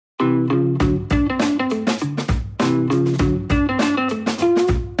For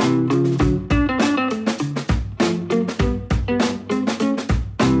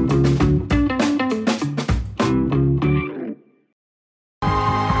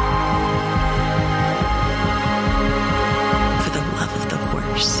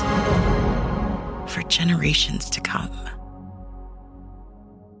generations to come.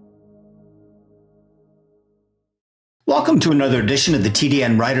 Welcome to another edition of the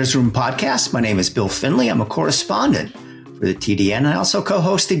TDN Writers Room podcast. My name is Bill Finley. I'm a correspondent for the TDN, and I also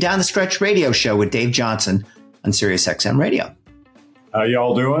co-host the Down the Stretch radio show with Dave Johnson on SiriusXM Radio. How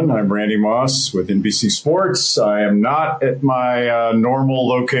y'all doing? I'm Randy Moss with NBC Sports. I am not at my normal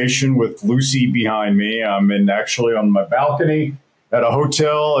location with Lucy behind me. I'm actually on my balcony at a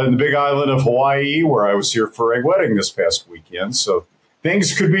hotel in the Big Island of Hawaii, where I was here for a wedding this past weekend. So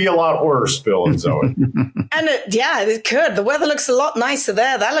things could be a lot worse, Bill and Zoe. And it could. The weather looks a lot nicer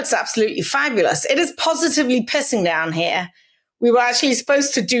there. That looks absolutely fabulous. It is positively pissing down here. We were actually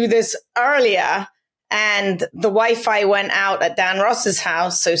supposed to do this earlier, and the Wi-Fi went out at Dan Ross's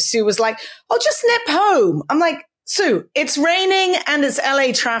house. So Sue was like, "Oh, just nip home." I'm like, Sue, it's raining and it's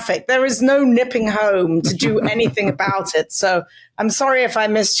LA traffic. There is no nipping home to do anything about it. So I'm sorry if I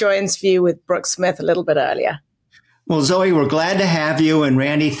missed your interview with Brook Smith a little bit earlier. Well, Zoe, we're glad to have you. And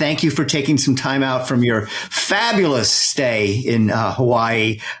Randy, thank you for taking some time out from your fabulous stay in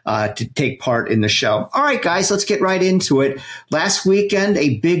Hawaii to take part in the show. All right, guys, let's get right into it. Last weekend,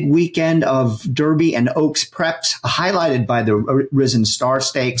 a big weekend of Derby and Oaks preps, highlighted by the Risen Star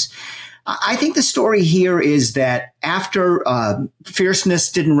Stakes. I think the story here is that after Fierceness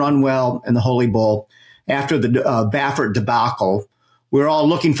didn't run well in the Holy Bull, after the Baffert debacle, we're all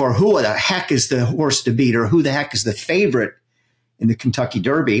looking for who the heck is the horse to beat or who the heck is the favorite in the Kentucky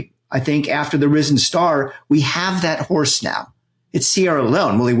Derby. I think after the Risen Star, we have that horse now. It's Sierra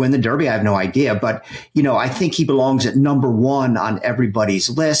Leone. Will he win the Derby? I have no idea. But, I think he belongs at number one on everybody's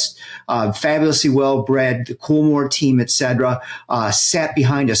list. Fabulously well-bred, the Coolmore team, etc. Sat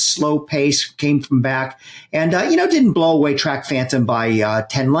behind a slow pace, came from back, and, didn't blow away Track Phantom by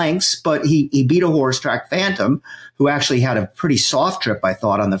 10 lengths, but he beat a horse, Track Phantom, who actually had a pretty soft trip, I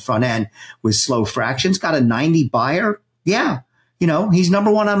thought, on the front end with slow fractions. Got a 90 buyer. Yeah, he's number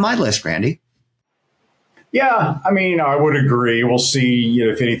one on my list, Randy. Yeah, I would agree. We'll see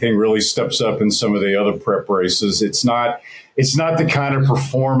if anything really steps up in some of the other prep races. It's not the kind of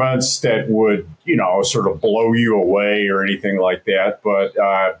performance that would, sort of blow you away or anything like that. But,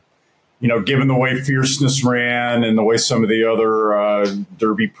 given the way Fierceness ran and the way some of the other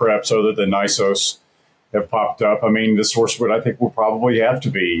Derby preps other than Nisos have popped up, this horse I think will probably have to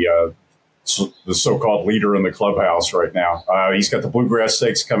be the so-called leader in the clubhouse right now. He's got the Bluegrass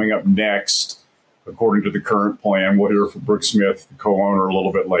Stakes coming up next. According to the current plan. We'll hear from Brook Smith, the co-owner, a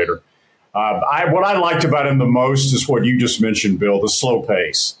little bit later. What I liked about him the most is what you just mentioned, Bill, the slow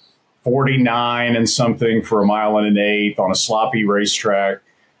pace. 49 and something for 1.1 miles on a sloppy racetrack.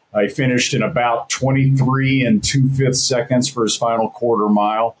 He finished in about 23 2/5 seconds for his final quarter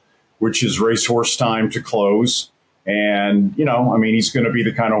mile, which is racehorse time to close. And, he's going to be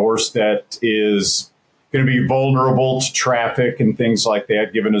the kind of horse that is going to be vulnerable to traffic and things like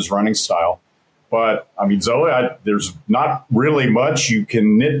that, given his running style. But, Zoe, there's not really much you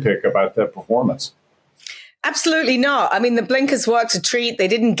can nitpick about that performance. Absolutely not. The blinkers worked a treat. They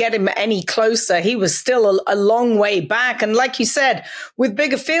didn't get him any closer. He was still a long way back. And like you said, with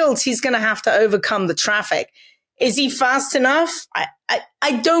bigger fields, he's going to have to overcome the traffic. Is he fast enough?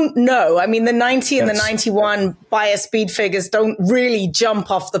 I don't know. The 90 and the 91 bias speed figures don't really jump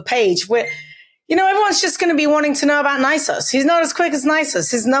off the page. Everyone's just going to be wanting to know about Nisos. He's not as quick as Nisos.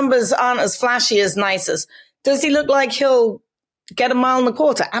 His numbers aren't as flashy as Nisos. Does he look like he'll get 1.25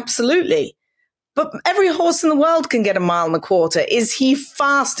 miles? Absolutely. But every horse in the world can get 1.25 miles. Is he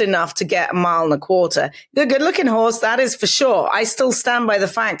fast enough to get 1.25 miles? He's a good-looking horse, that is for sure. I still stand by the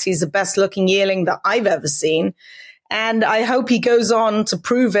fact he's the best-looking yearling that I've ever seen. And I hope he goes on to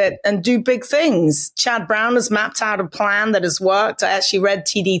prove it and do big things. Chad Brown has mapped out a plan that has worked. I actually read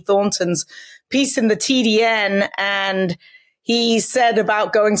T.D. Thornton's piece in the TDN, and he said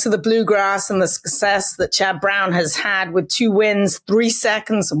about going to the Bluegrass and the success that Chad Brown has had with 2 wins, 3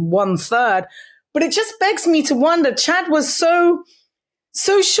 seconds, and 1/3. But it just begs me to wonder, Chad was so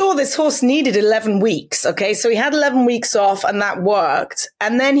sure this horse needed 11 weeks. Okay. So he had 11 weeks off and that worked.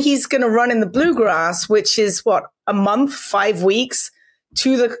 And then he's going to run in the Bluegrass, which is a month, 5 weeks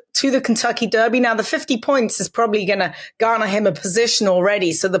to the Kentucky Derby. Now the 50 points is probably going to garner him a position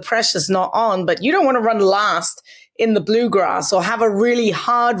already. So the pressure's not on, but you don't want to run last in the Bluegrass or have a really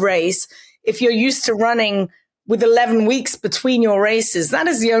hard race if you're used to running with 11 weeks between your races. That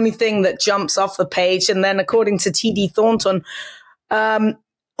is the only thing that jumps off the page. And then according to TD Thornton,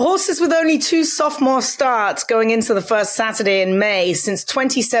 horses with only 2 sophomore starts going into the first Saturday in May since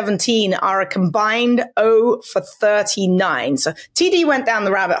 2017 are a combined 0 for 39. So TD went down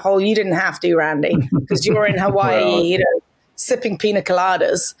the rabbit hole. You didn't have to, Randy, because you were in Hawaii, sipping pina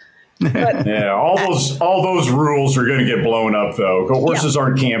coladas. But, yeah, all those rules are going to get blown up, though. Horses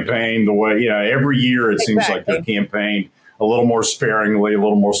aren't campaigned the way, every year it seems like they're campaigned a little more sparingly,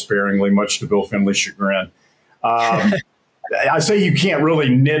 much to Bill Finley's chagrin. I say you can't really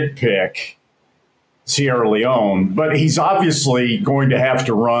nitpick Sierra Leone, but he's obviously going to have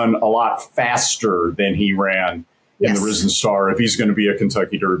to run a lot faster than he ran in the Risen Star if he's going to be a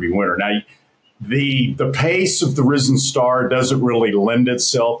Kentucky Derby winner. Now, the pace of the Risen Star doesn't really lend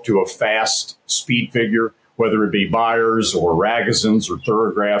itself to a fast speed figure, whether it be Buyers or Ragozins or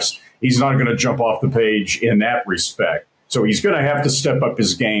Thoroughgraphs. He's not going to jump off the page in that respect. So he's going to have to step up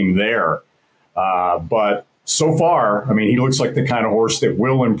his game there. But so far, I mean, he looks like the kind of horse that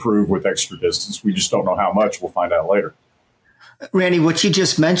will improve with extra distance. We just don't know how much. We'll find out later. Randy, what you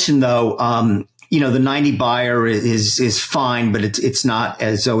just mentioned, though, the 90 Buyer is fine, but it's not,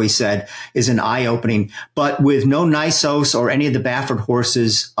 as Zoe said, is an eye-opening. But with no Nisos or any of the Baffert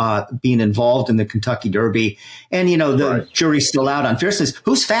horses being involved in the Kentucky Derby, and, the jury's still out on fierceness,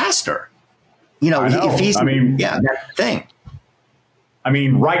 who's faster? If he's, that's the thing. I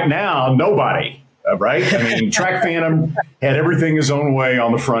mean, right now, nobody. Right? I mean, Track Phantom had everything his own way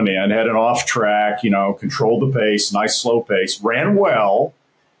on the front end, had an off track, controlled the pace, nice slow pace, ran well,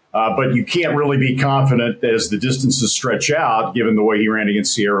 but you can't really be confident as the distances stretch out, given the way he ran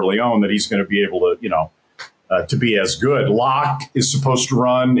against Sierra Leone, that he's going to be able to, to be as good. Locke is supposed to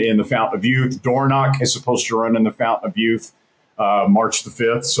run in the Fountain of Youth. Dornoch is supposed to run in the Fountain of Youth March the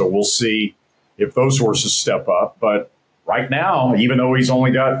 5th, so we'll see if those horses step up. But right now, even though he's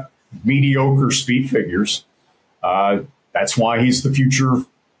only got mediocre speed figures, that's why he's the future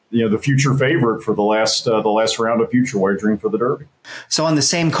favorite for the last round of future wagering for the Derby. So on the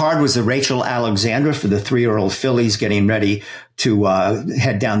same card was the Rachel Alexandra for the 3-year-old fillies getting ready to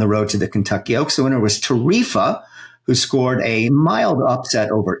head down the road to the Kentucky Oaks. The winner was Tarifa, who scored a mild upset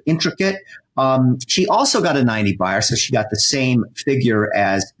over Intricate. She also got a 90 Buyer, so she got the same figure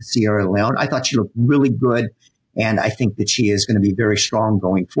as Sierra Leone. I thought she looked really good, and I think that she is going to be very strong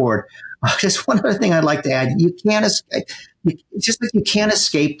going forward. Just one other thing I'd like to add. You can't escape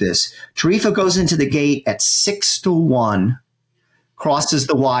this. Tarifa goes into the gate at 6-1, crosses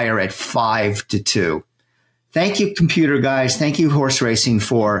the wire at 5-2. Thank you, computer guys. Thank you, horse racing,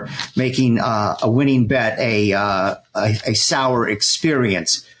 for making a winning bet a sour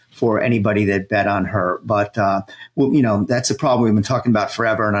experience for anybody that bet on her. But, that's a problem we've been talking about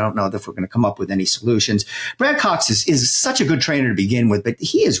forever, and I don't know if we're going to come up with any solutions. Brad Cox is such a good trainer to begin with, but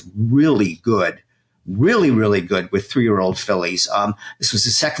he is really good, really, really good with 3-year-old fillies. This was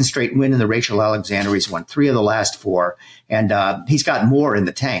his second straight win in the Rachel Alexander. He's won 3 of the last 4, and he's got more in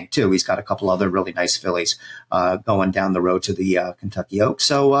the tank, too. He's got a couple other really nice fillies going down the road to the Kentucky Oaks.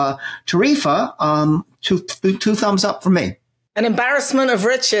 So Tarifa, two thumbs up for me. An embarrassment of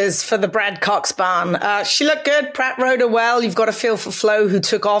riches for the Brad Cox barn. She looked good. Pratt rode her well. You've got to feel for Flo, who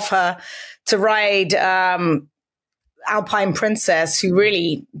took off her to ride Alpine Princess, who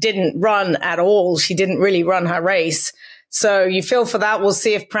really didn't run at all. She didn't really run her race. So you feel for that. We'll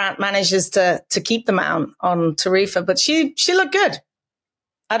see if Pratt manages to keep the mount on Tarifa. But she looked good.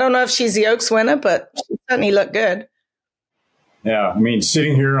 I don't know if she's the Oaks winner, but she certainly looked good. Yeah, I mean,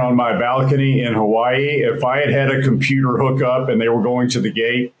 sitting here on my balcony in Hawaii, if I had a computer hookup and they were going to the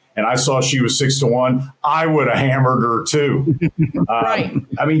gate and I saw she was 6-1, I would have hammered her too. Right.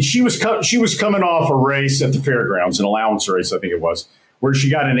 I mean, she was coming off a race at the fairgrounds, an allowance race, I think it was, where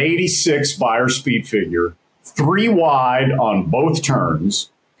she got an 86 Buyer speed figure, 3 wide on both turns.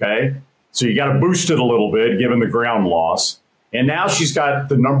 Okay, so you got to boost it a little bit given the ground loss, and now she's got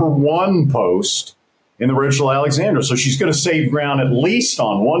the number 1 post in the Rachel Alexander. So she's going to save ground at least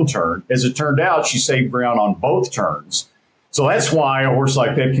on 1 turn. As it turned out, she saved ground on both turns. So that's why a horse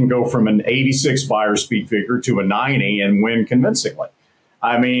like that can go from an 86 Buyer speed figure to a 90 and win convincingly.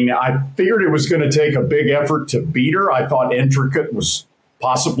 I mean, I figured it was going to take a big effort to beat her. I thought Intricate was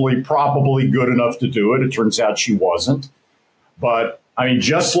probably good enough to do it. It turns out she wasn't. But I mean,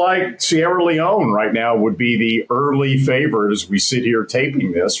 just like Sierra Leone right now would be the early favorite as we sit here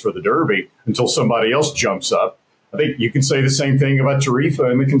taping this for the Derby until somebody else jumps up. I think you can say the same thing about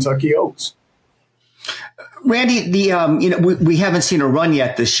Tarifa and the Kentucky Oaks. Randy, we haven't seen her run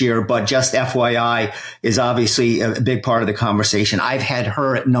yet this year, but just FYI is obviously a big part of the conversation. I've had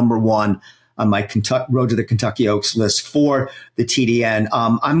her at number 1 on my Road to the Kentucky Oaks list for the TDN.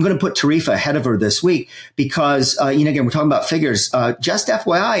 I'm going to put Tarifa ahead of her this week because, again, we're talking about figures. Just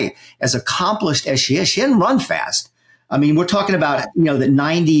FYI, as accomplished as she is, she didn't run fast. I mean, we're talking about, that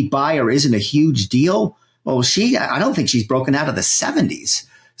 90 buyer isn't a huge deal. Well, I don't think she's broken out of the 70s.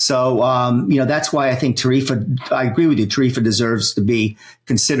 So, that's why I think Tarifa, I agree with you, Tarifa deserves to be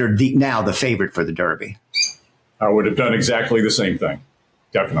considered now the favorite for the Derby. I would have done exactly the same thing.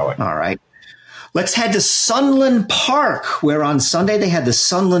 Definitely. All right. Let's head to Sunland Park, where on Sunday they had the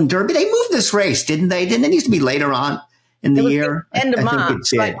Sunland Derby. They moved this race, didn't they? Didn't it used to be later on in the year? End of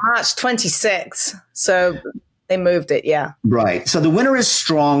March, like March 26th. So they moved it, yeah. Right. So the winner is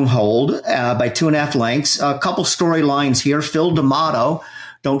Stronghold by 2.5 lengths. A couple storylines here. Phil D'Amato.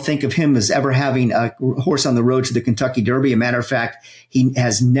 Don't think of him as ever having a horse on the road to the Kentucky Derby. A matter of fact, he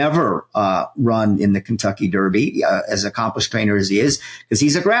has never run in the Kentucky Derby, as accomplished trainer as he is, because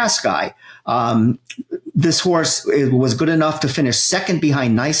he's a grass guy. This horse was good enough to finish second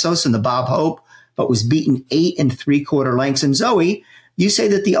behind Nisos in the Bob Hope, but was beaten 8 3/4 lengths. And Zoe, you say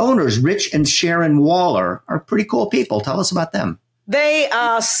that the owners, Rich and Sharon Waller, are pretty cool people. Tell us about them. They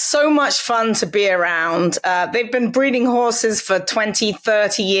are so much fun to be around. They've been breeding horses for 20,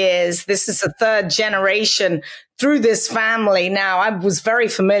 30 years. This is the third generation through this family. Now, I was very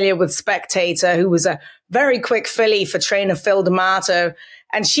familiar with Spectator, who was a very quick filly for trainer Phil D'Amato.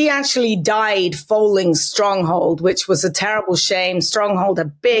 And she actually died foaling Stronghold, which was a terrible shame. Stronghold, a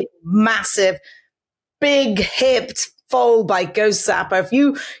big, massive, big-hipped foal by Ghost Zapper. If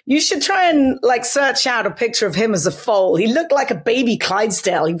you should try and search out a picture of him as a foal. He looked like a baby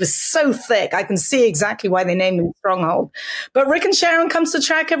Clydesdale. He was so thick. I can see exactly why they named him Stronghold. But Rick and Sharon comes to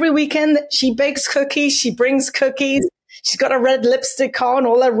track every weekend. She bakes cookies. She brings cookies. She's got a red lipstick on,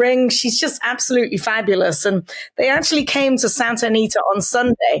 all her rings. She's just absolutely fabulous. And they actually came to Santa Anita on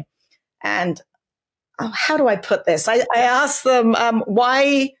Sunday. And how do I put this? I asked them,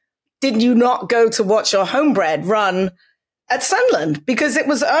 why did you not go to watch your homebred run at Sunland? Because it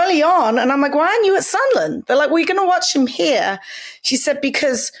was early on. And I'm like, why aren't you at Sunland? They're like, well, you're going to watch him here. She said,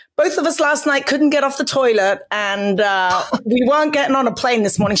 because both of us last night couldn't get off the toilet and we weren't getting on a plane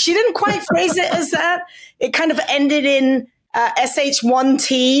this morning. She didn't quite phrase it as that. It kind of ended in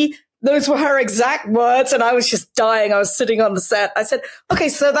SH1T. Those were her exact words. And I was just dying. I was sitting on the set. I said, okay,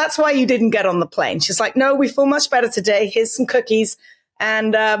 so that's why you didn't get on the plane. She's like, no, we feel much better today. Here's some cookies.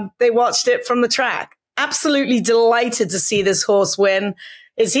 And they watched it from the track. Absolutely delighted to see this horse win.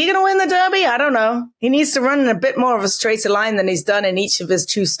 Is he going to win the Derby? I don't know. He needs to run in a bit more of a straighter line than he's done in each of his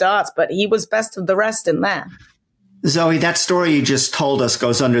 2 starts, but he was best of the rest in that. Zoe, that story you just told us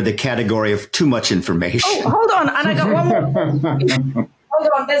goes under the category of too much information. Oh, hold on. And I got one more. Hold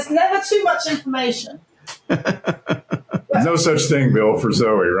on. There's never too much information. No such thing, Bill, for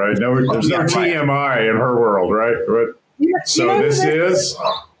Zoe, right? No, there's no TMI in her world, right? So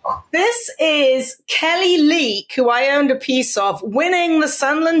this is Kelly Leak, who I owned a piece of, winning the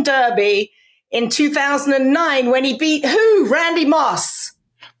Sunland Derby in 2009 when he beat who? Randy Moss.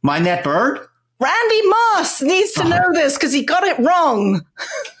 Mind That Bird? Randy Moss needs to know this because he got it wrong.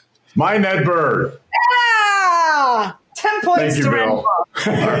 Mind That Bird. Ah! 10 points to Randy Moss.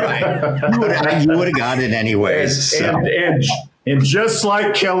 All right. You would have got it anyways. And just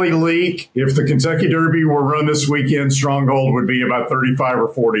like Kelly Leak, if the Kentucky Derby were run this weekend, Stronghold would be about 35 or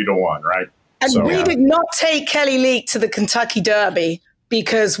 40 to 1, right? And we did not take Kelly Leak to the Kentucky Derby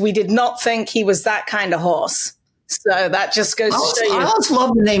because we did not think he was that kind of horse. So that just goes to show you. I always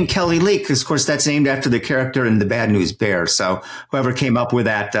love the name Kelly Leak because, of course, that's named after the character in The Bad News Bear. So whoever came up with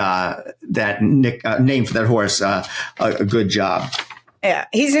that name for that horse, a good job. Yeah,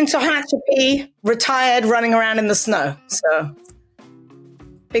 he's into Tehachapi, retired, running around in the snow. So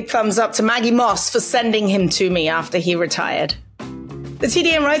big thumbs up to Maggie Moss for sending him to me after he retired. The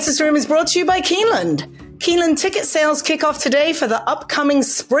TDN Writers Room is brought to you by Keeneland. Keeneland ticket sales kick off today for the upcoming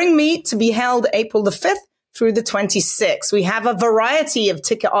spring meet to be held April the 5th through the 26th. We have a variety of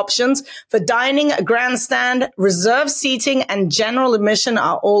ticket options for dining, grandstand, reserve seating, and general admission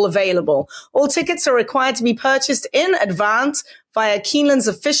are all available. All tickets are required to be purchased in advance via Keeneland's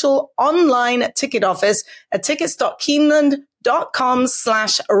official online ticket office at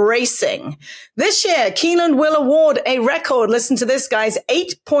tickets.keeneland.com/racing. This year, Keeneland will award a record, listen to this, guys,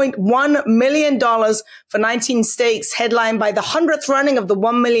 $8.1 million for 19 stakes, headlined by the 100th running of the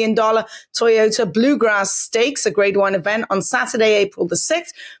 $1 million Toyota Bluegrass Stakes, a Grade 1 event on Saturday, April the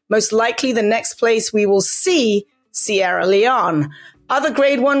 6th. Most likely the next place we will see Sierra Leone. Other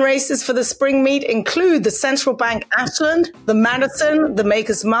Grade 1 races for the spring meet include the Central Bank Ashland, the Madison, the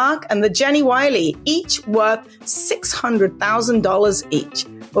Maker's Mark, and the Jenny Wiley, each worth $600,000 each.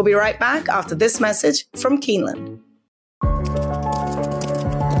 We'll be right back after this message from Keeneland.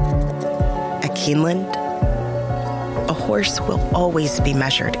 At Keeneland, a horse will always be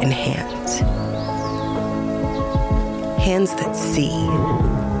measured in hands. Hands that see,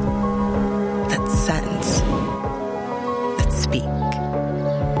 that sense, that speak.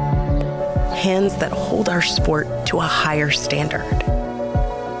 Hands that hold our sport to a higher standard.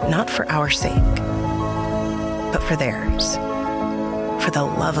 Not for our sake, but for theirs. For the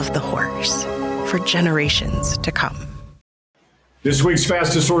love of the horse, for generations to come. This week's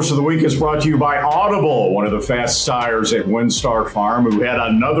Fastest Horse of the Week is brought to you by Audible, one of the fast sires at WinStar Farm, who had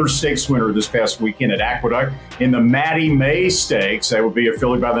another stakes winner this past weekend at Aqueduct in the Maddie May Stakes. That would be a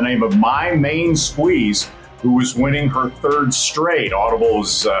filly by the name of My Main Squeeze, who was winning her third straight. Audible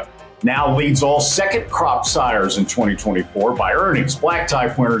is now leads all second crop sires in 2024 by earnings, black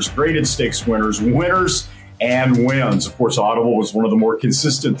type winners, graded stakes winners, and wins. Of course, Audible was one of the more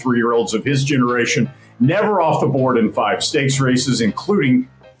consistent 3-year-olds of his generation, never off the board in 5 stakes races, including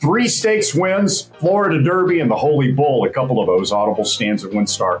 3 stakes wins, Florida Derby, and the Holy Bull. A couple of those. Audible stands at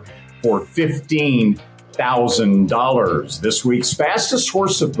WinStar for $15,000. This week's Fastest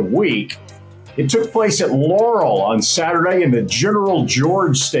Horse of the Week, it took place at Laurel on Saturday in the General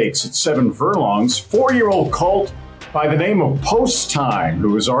George Stakes at 7 furlongs. 4-year-old colt by the name of Post Time,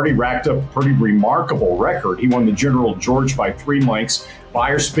 who has already racked up a pretty remarkable record. He won the General George by 3 lengths,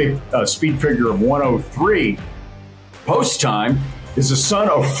 Beyer speed figure of 103. Post Time is the son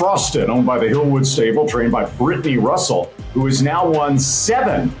of Frosted, owned by the Hillwood Stable, trained by Brittany Russell, who has now won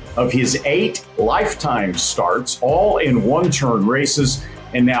 7 of his 8 lifetime starts, all in one-turn races,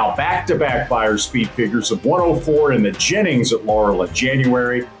 and now back-to-back Beyer speed figures of 104 in the Jennings at Laurel in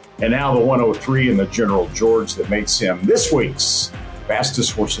January, and now the 103 in the General George that makes him this week's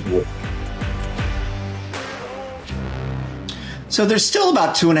Fastest Horse of the Week. So there's still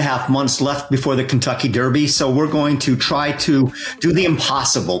about 2.5 months left before the Kentucky Derby. So we're going to try to do the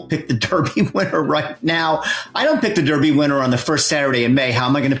impossible, pick the Derby winner right now. I don't pick the Derby winner on the first Saturday in May. How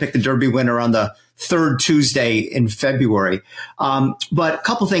am I going to pick the Derby winner on the third Tuesday in February? But a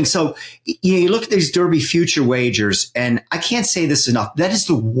couple things. So you look at these Derby future wagers, and I can't say this enough. That is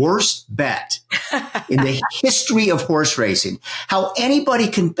the worst bet in the history of horse racing. How anybody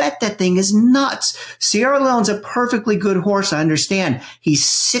can bet that thing is nuts. Sierra Leone's a perfectly good horse. I understand. He's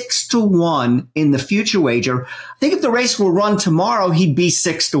 6-1 in the future wager. I think if the race will run tomorrow, he'd be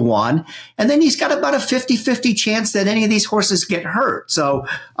 6-1. And then he's got about a 50-50 chance that any of these horses get hurt. So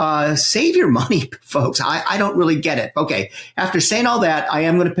save your money, folks. I don't really get it. Okay. After saying all that, I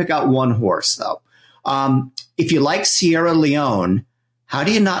am going to pick out one horse, though. If you like Sierra Leone, how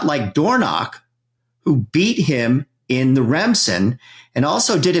do you not like Dornoch, who beat him in the Remsen and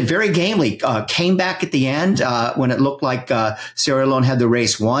also did it very gamely, came back at the end when it looked like Sierra Leone had the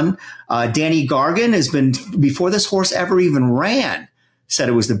race won. Danny Gargan has been, before this horse ever even ran, said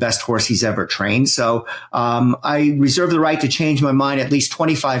it was the best horse he's ever trained. So I reserve the right to change my mind at least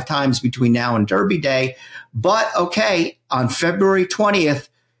 25 times between now and Derby Day. But okay, on February 20th,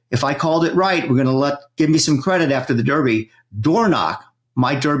 if I called it right, we're going to give me some credit after the Derby. Dornoch,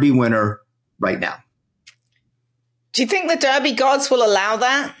 my Derby winner right now. Do you think the Derby gods will allow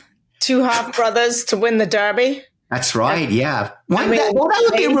that? 2 half brothers to win the Derby? That's right. Yeah. That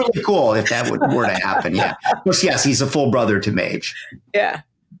would be really cool if that were to happen. Yeah. Of course, yes, he's a full brother to Mage. Yeah.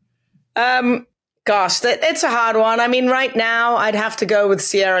 Gosh, it's a hard one. I mean, right now I'd have to go with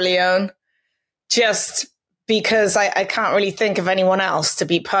Sierra Leone just because I can't really think of anyone else, to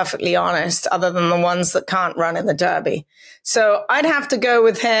be perfectly honest, other than the ones that can't run in the Derby. So I'd have to go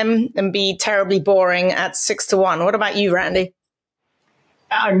with him and be terribly boring at 6-1. What about you, Randy?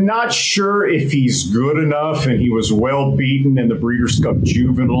 I'm not sure if he's good enough, and he was well beaten in the Breeders' Cup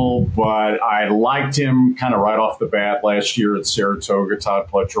Juvenile, but I liked him kind of right off the bat last year at Saratoga. Todd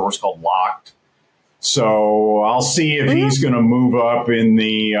Pletcher, horse called Locked. So I'll see if he's going to move up in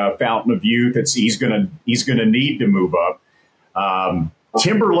the Fountain of Youth. He's going to need to move up.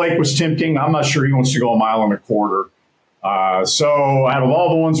 Timberlake was tempting. I'm not sure he wants to go 1.25 miles. So out of all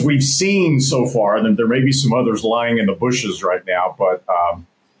the ones we've seen so far, then there may be some others lying in the bushes right now, but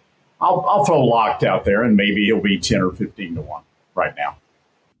I'll throw Locked out there, and maybe he'll be 10 or 15-1 right now.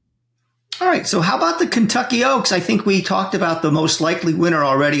 All right. So how about the Kentucky Oaks? I think we talked about the most likely winner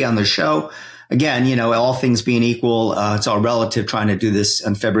already on the show. Again, all things being equal, it's all relative trying to do this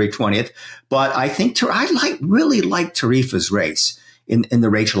on February 20th. But I think I really like Tarifa's race in the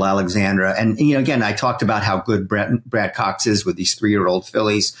Rachel Alexandra. And, again, I talked about how good Brad Cox is with these 3-year-old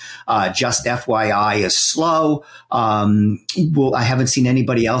fillies. Just FYI is slow. I haven't seen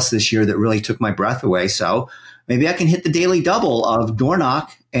anybody else this year that really took my breath away. So maybe I can hit the daily double of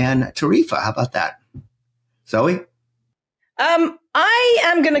Dornoch and Tarifa. How about that? Zoe? I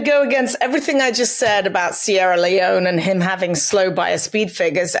am going to go against everything I just said about Sierra Leone and him having slow buyer speed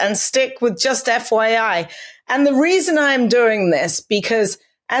figures and stick with just FYI. And the reason I'm doing this, because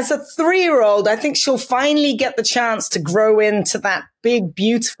as a 3-year-old, I think she'll finally get the chance to grow into that big,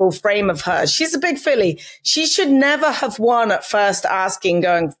 beautiful frame of hers. She's a big filly. She should never have won at first asking,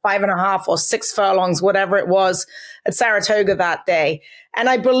 going 5.5 or 6 furlongs, whatever it was, at Saratoga that day. And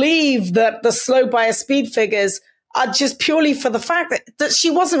I believe that the slow buyer speed figures are just purely for the fact that she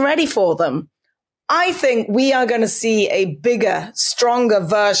wasn't ready for them. I think we are going to see a bigger, stronger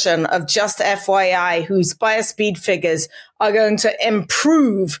version of Just FYI, whose buyer speed figures are going to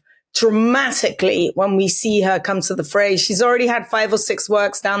improve dramatically when we see her come to the fray. She's already had 5 or 6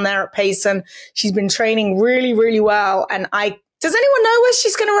 works down there at Payson. She's been training really, really well. And does anyone know where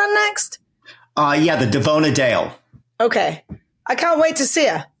she's going to run next? Yeah, the Devona Dale. Okay. I can't wait to see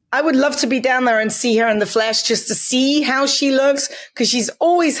her. I would love to be down there and see her in the flesh just to see how she looks, because she's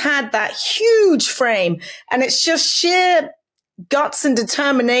always had that huge frame, and it's just sheer guts and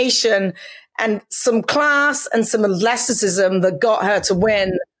determination and some class and some athleticism that got her to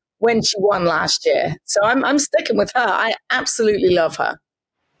win when she won last year. So I'm sticking with her. I absolutely love her.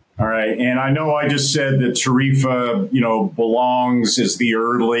 All right. And I know I just said that Tarifa, belongs as the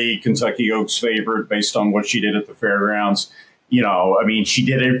early Kentucky Oaks favorite based on what she did at the fairgrounds. She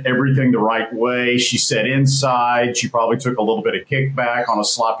did everything the right way. She set inside. She probably took a little bit of kickback on a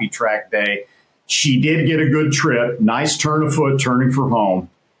sloppy track day. She did get a good trip. Nice turn of foot, turning for home.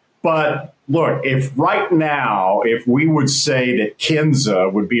 But look, if we would say that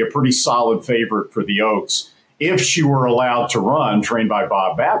Kinza would be a pretty solid favorite for the Oaks, if she were allowed to run, trained by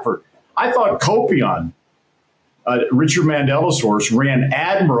Bob Baffert, I thought Copion, Richard Mandela's horse, ran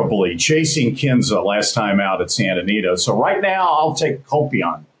admirably chasing Kinza last time out at Santa Anita. So right now, I'll take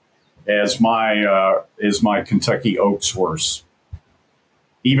Copion as my Kentucky Oaks horse,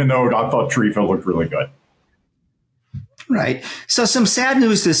 even though I thought Tarifa looked really good. Right. So some sad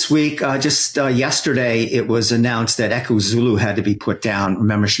news this week. Just yesterday, it was announced that Echo Zulu had to be put down.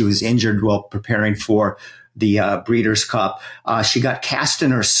 Remember, she was injured while preparing for the Breeders' Cup. She got cast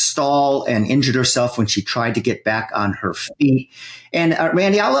in her stall and injured herself when she tried to get back on her feet. And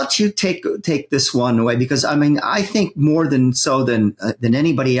Randy, I'll let you take this one away, because I think more than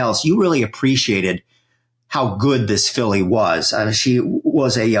anybody else, you really appreciated how good this filly was. She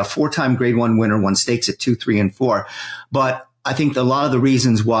was a 4-time Grade 1 winner, won stakes at 2, 3, and 4. But I think a lot of the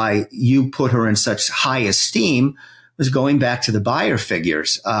reasons why you put her in such high esteem was going back to the buyer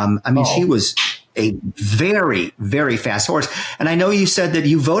figures. She was a very, very fast horse. And I know you said that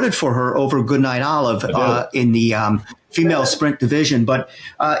you voted for her over Goodnight Olive in the female sprint division. But,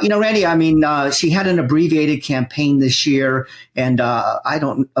 Randy, she had an abbreviated campaign this year, and I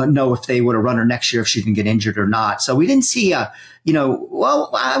don't know if they would have run her next year if she didn't get injured or not. So we didn't see I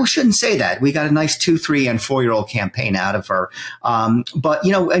shouldn't say that. We got a nice 2, 3, and 4-year-old campaign out of her. But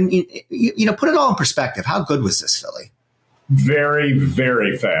put it all in perspective. How good was this filly? Very,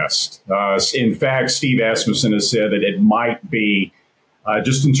 very fast. In fact, Steve Asmussen has said that it might be,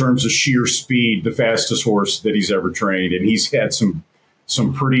 just in terms of sheer speed, the fastest horse that he's ever trained. And he's had some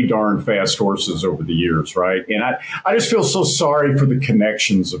pretty darn fast horses over the years, right? And I just feel so sorry for the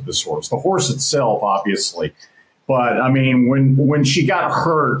connections of this horse. The horse itself, obviously. But, when she got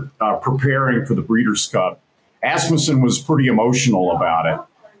hurt preparing for the Breeders' Cup, Asmussen was pretty emotional about it.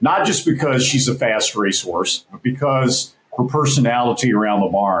 Not just because she's a fast racehorse, but because her personality around the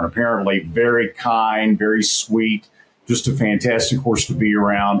barn. Apparently very kind, very sweet, just a fantastic horse to be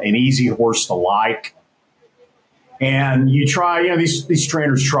around, an easy horse to like. And you try, these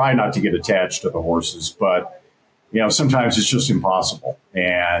trainers try not to get attached to the horses, but, sometimes it's just impossible.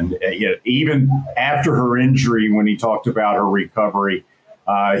 And even after her injury, when he talked about her recovery,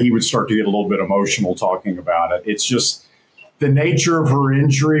 he would start to get a little bit emotional talking about it. It's just the nature of her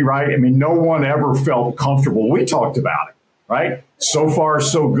injury, right? No one ever felt comfortable. We talked about it. Right? So far,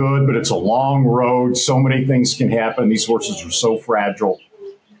 so good, but it's a long road. So many things can happen. These horses are so fragile.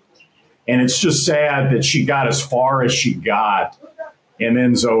 And it's just sad that she got as far as she got. And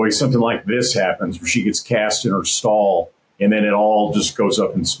then, Zoe, something like this happens where she gets cast in her stall, and then it all just goes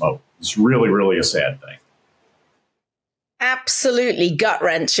up in smoke. It's really, really a sad thing. Absolutely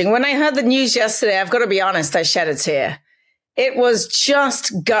gut-wrenching. When I heard the news yesterday, I've got to be honest, I shed a tear. It was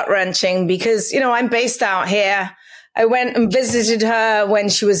just gut-wrenching because, I'm based out here. I went and visited her when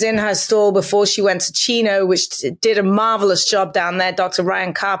she was in her stall before she went to Chino, which did a marvelous job down there. Dr.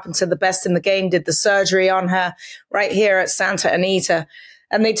 Ryan Carpenter, the best in the game, did the surgery on her right here at Santa Anita.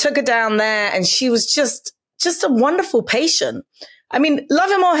 And they took her down there, and she was just a wonderful patient. I mean, love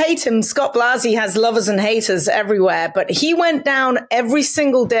him or hate him, Scott Blasi has lovers and haters everywhere, but he went down every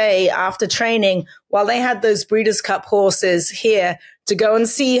single day after training while they had those Breeders' Cup horses here to go and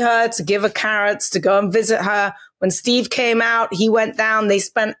see her, to give her carrots, to go and visit her. When Steve came out, he went down. They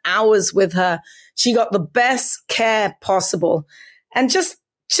spent hours with her. She got the best care possible and just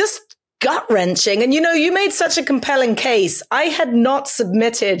gut wrenching. And, you made such a compelling case. I had not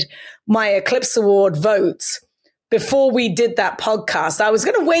submitted my Eclipse Award votes before we did that podcast. I was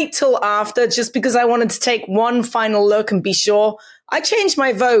going to wait till after just because I wanted to take one final look and be sure. I changed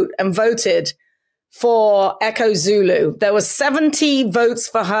my vote and voted for Echo Zulu. There were 70 votes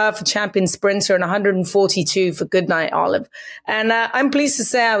for her for champion sprinter and 142 for Goodnight Olive. And I'm pleased to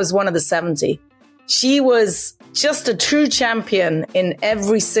say I was one of the 70. She was just a true champion in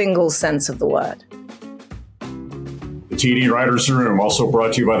every single sense of the word. The TDN Writers Room, also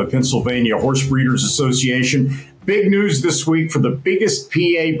brought to you by the Pennsylvania Horse Breeders Association. Big news this week for the biggest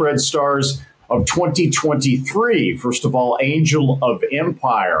PA bred stars of 2023. First of all, Angel of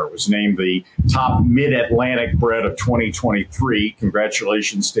Empire was named the top Mid-Atlantic bred of 2023.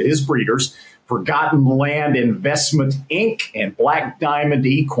 Congratulations to his breeders. Forgotten Land Investment, Inc. and Black Diamond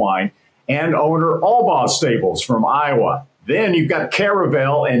Equine, and owner Albaugh Stables from Iowa. Then you've got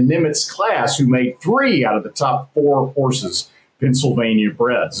Caravel and Nimitz Class, who made 3 out of the top 4 horses Pennsylvania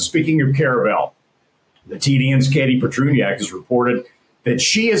breds. Speaking of Caravel, the TDN's Katie Petruniak has reported that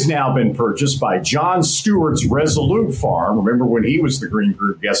she has now been purchased by John Stewart's Resolute Farm. Remember when he was the Green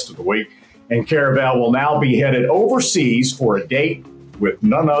Group Guest of the Week? And Caravel will now be headed overseas for a date with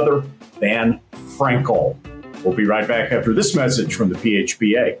none other than Frankel. We'll be right back after this message from the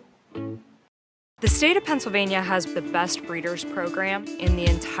PHBA. The state of Pennsylvania has the best breeders program in the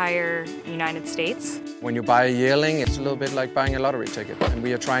entire United States. When you buy a yearling, it's a little bit like buying a lottery ticket. And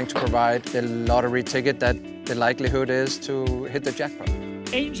we are trying to provide the lottery ticket that the likelihood is to hit the jackpot.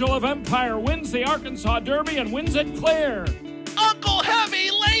 Angel of Empire wins the Arkansas Derby and wins it clear. Uncle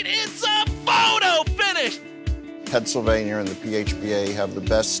Heavy late, it's a photo finish. Pennsylvania and the PHBA have the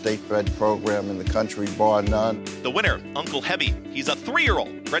best state-bred program in the country, bar none. The winner, Uncle Heavy. He's a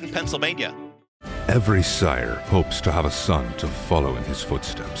 3-year-old bred in Pennsylvania. Every sire hopes to have a son to follow in his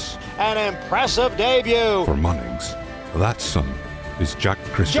footsteps. An impressive debut. For Munnings, that son is Jack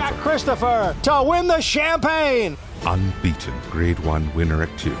Christopher. Jack Christopher to win the Champagne. Unbeaten Grade 1 winner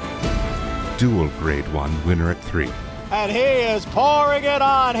at 2. Dual Grade 1 winner at 3. And he is pouring it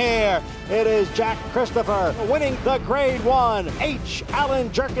on here. It is Jack Christopher winning the Grade 1 H.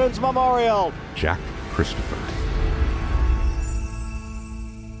 Allen Jerkins Memorial. Jack Christopher.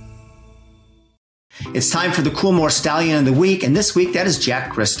 It's time for the Coolmore Stallion of the Week, and this week that is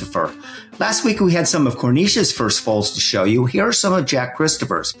Jack Christopher. Last week we had some of Cornicia's first foals to show you. Here are some of Jack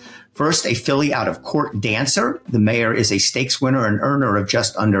Christopher's. First, a filly out of Court Dancer. The mare is a stakes winner and earner of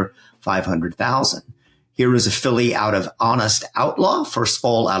just under $500,000. Here is a filly out of Honest Outlaw, first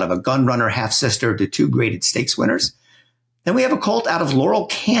foal out of a Gunrunner half-sister to 2 graded stakes winners. Then we have a colt out of Laurel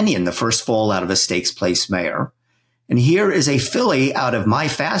Canyon, the first foal out of a stakes place mare. And here is a filly out of My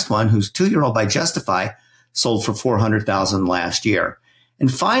Fast One, who's 2-year-old by Justify, sold for $400,000 last year.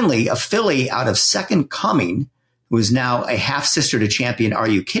 And finally, a filly out of Second Coming, who is now a half-sister to champion Are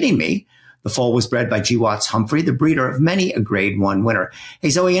You Kidding Me? The foal was bred by G. Watts Humphrey, the breeder of many a Grade 1 winner. Hey,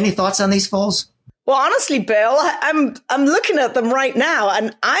 Zoe, any thoughts on these foals? Well, honestly, Bill, I'm looking at them right now,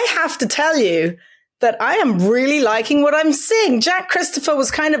 and I have to tell you that I am really liking what I'm seeing. Jack Christopher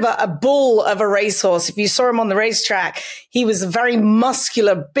was kind of a bull of a racehorse. If you saw him on the racetrack, he was a very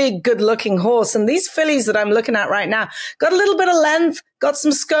muscular, big, good-looking horse. And these fillies that I'm looking at right now got a little bit of length, got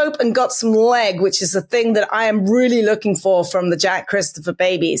some scope, and got some leg, which is the thing that I am really looking for from the Jack Christopher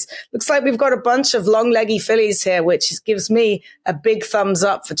babies. Looks like we've got a bunch of long-leggy fillies here, which gives me a big thumbs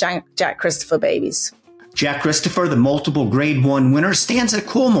up for Jack Christopher babies. Jack Christopher, the multiple Grade 1 winner, stands at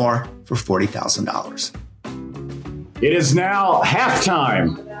Coolmore for $40,000. It is now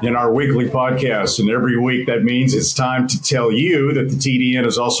halftime in our weekly podcast, and every week that means it's time to tell you that the TDN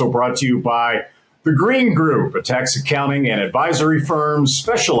is also brought to you by the Green Group, a tax accounting and advisory firm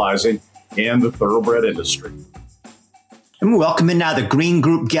specializing in the thoroughbred industry. And we welcome in now the Green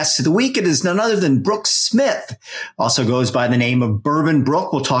Group guest of the week. It is none other than Brook Smith. Also goes by the name of Bourbon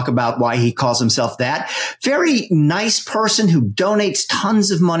Brook. We'll talk about why he calls himself that. Very nice person who donates tons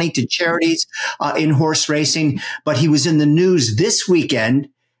of money to charities in horse racing. But he was in the news this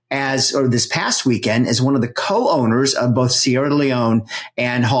past weekend as one of the co-owners of both Sierra Leone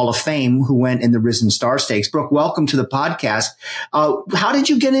and Hall of Fame, who went in the Risen Star Stakes. Brooke, welcome to the podcast. How did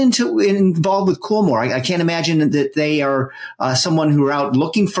you get involved with Coolmore? I can't imagine that they are someone who are out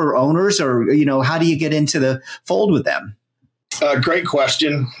looking for owners, or, how do you get into the fold with them? Great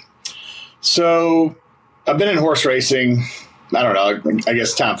question. So I've been in horse racing, I don't know, I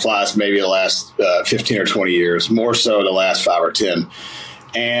guess time flies, maybe the last 15 or 20 years, more so the last 5 or 10.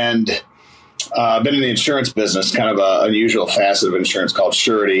 And I've been in the insurance business, kind of an unusual facet of insurance called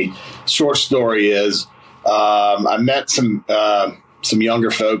surety. Short story is I met some younger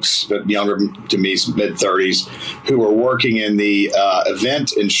folks, younger to me, mid-30s, who were working in the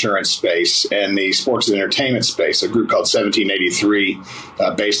event insurance space and the sports and entertainment space, a group called 1783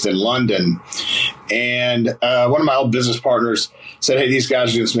 based in London. And one of my old business partners said, hey, these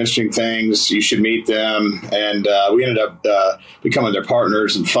guys are doing some interesting things. You should meet them. And we ended up becoming their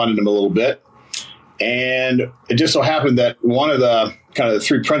partners and funded them a little bit. And it just so happened that one of the kind of the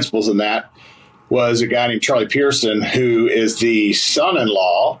 3 principals in that was a guy named Charlie Pearson, who is the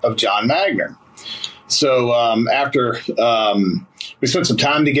son-in-law of John Magner. So after we spent some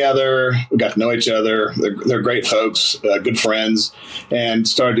time together, we got to know each other. They're great folks, good friends, and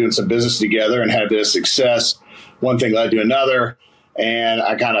started doing some business together and had a bit of success. One thing led to another, and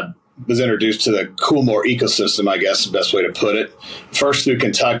I kind of was introduced to the Coolmore ecosystem, I guess the best way to put it. First through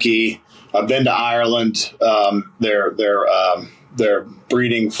Kentucky. I've been to Ireland. Their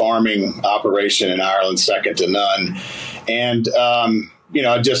breeding farming operation in Ireland, second to none. And,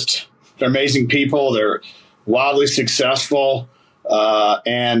 they're amazing people. They're wildly successful.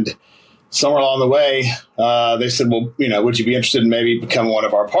 And somewhere along the way, they said, well, would you be interested in maybe becoming one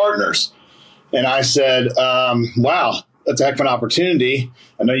of our partners? And I said, wow, that's a heck of an opportunity.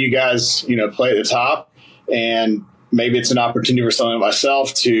 I know you guys, play at the top, and maybe it's an opportunity for someone like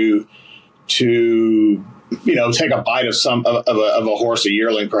myself to take a bite of a horse, a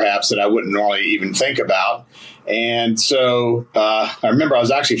yearling, perhaps, that I wouldn't normally even think about. And so I remember I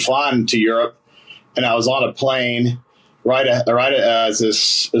was actually flying to Europe, and I was on a plane right as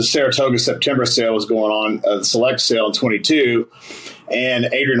this Saratoga September sale was going on, the select sale in 22. And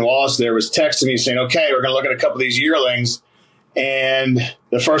Adrian Wallace there was texting me saying, okay, we're going to look at a couple of these yearlings. And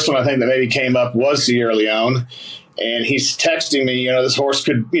the first one I think that maybe came up was Sierra Leone. And he's texting me, this horse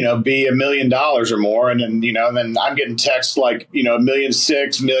could, be $1 million or more. And then, then I'm getting texts like,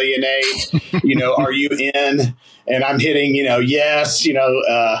 $1.6 million, $1.8 million, are you in? And I'm hitting, yes,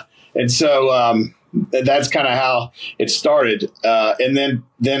 and so that's kind of how it started. And then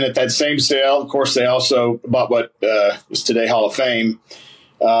at that same sale, of course, they also bought what is today Hall of Fame.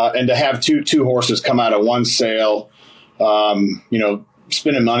 And to have two horses come out of one sale,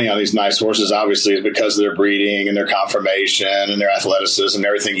 spending money on these nice horses obviously is because of their breeding and their conformation and their athleticism and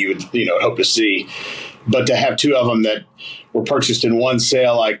everything you would hope to see. But to have 2 of them that were purchased in one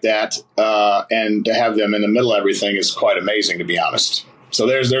sale like that, and to have them in the middle of everything is quite amazing, to be honest. So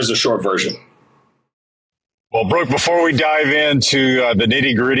there's a short version. Well, Brook, before we dive into the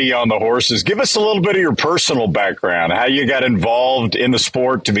nitty-gritty on the horses, give us a little bit of your personal background, how you got involved in the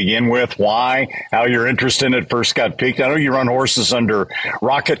sport to begin with, why, how your interest in it first got piqued. I know you run horses under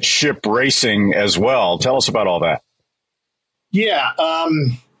Rocket Ship Racing as well. Tell us about all that. Yeah,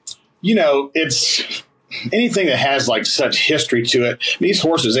 it's anything that has like such history to it. These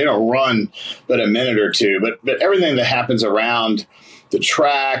horses, they don't run but a minute or two, but everything that happens around the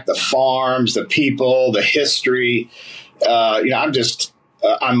track, the farms, the people, the history. I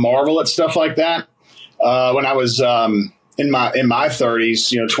marvel at stuff like that. When I was in my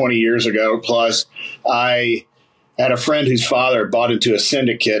 30s, 20 years ago plus, I had a friend whose father bought into a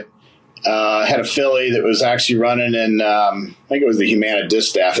syndicate, had a filly that was actually running in, I think it was the Humana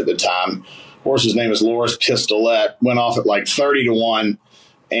Distaff at the time. Horse's name was Loris Pistolet, went off at like 30-1.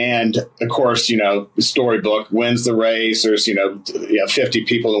 And of course, the storybook wins the race. There's, 50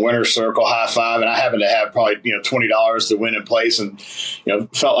 people in the winner's circle, high five. And I happened to have probably, $20 to win in place and,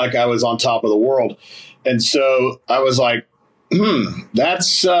 felt like I was on top of the world. And so I was like,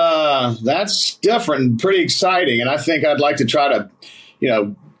 that's different and pretty exciting. And I think I'd like to try to,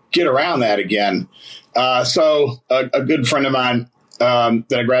 get around that again. So a good friend of mine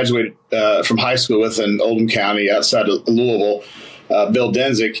that I graduated from high school with in Oldham County outside of Louisville, Bill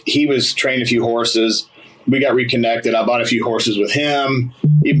Denzik, he was training a few horses. We got reconnected. I bought a few horses with him.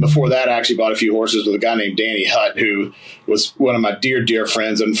 Even before that, I actually bought a few horses with a guy named Danny Hutt, who was one of my dear, dear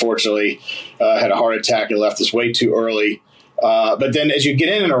friends. Unfortunately, had a heart attack and left us way too early. But then as you get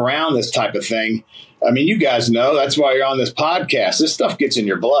in and around this type of thing, I mean, you guys know that's why you're on this podcast. This stuff gets in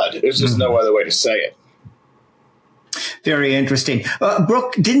your blood. There's just no other way to say it. Very interesting.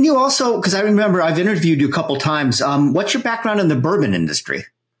 Brook, didn't you also, because I remember I've interviewed you a couple times, what's your background in the bourbon industry?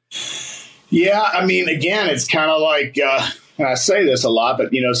 Yeah, I mean, again, it's kind of like, and I say this a lot,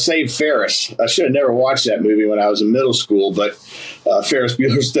 but, Save Ferris. I should have never watched that movie when I was in middle school, but Ferris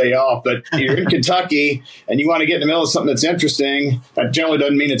Bueller's Day Off. But you're in Kentucky and you want to get in the middle of something that's interesting. That generally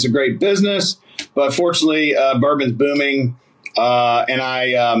doesn't mean it's a great business, but fortunately, bourbon's booming. And I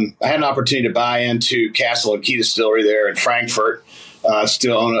had an opportunity to buy into Castle and Key Distillery there in Frankfurt.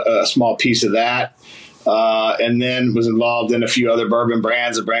 Still own a small piece of that. And then was involved in a few other bourbon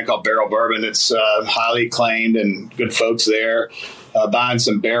brands, a brand called Barrel Bourbon. It's highly acclaimed and good folks there, buying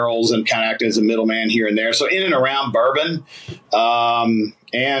some barrels and kind of acting as a middleman here and there. So in and around bourbon. And,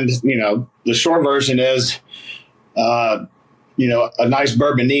 the short version is, a nice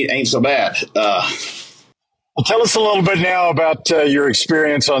bourbon neat ain't so bad. Well, tell us a little bit now about your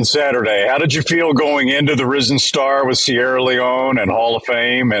experience on Saturday. How did you feel going into the Risen Star with Sierra Leone and Hall of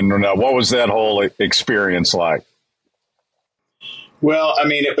Fame? And what was that whole experience like? Well, I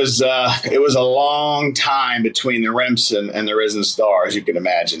mean, it was a long time between the Rimps and the Risen Star, as you can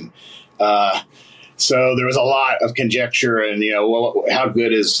imagine. So there was a lot of conjecture and, how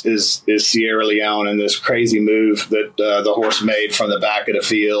good is Sierra Leone and this crazy move that the horse made from the back of the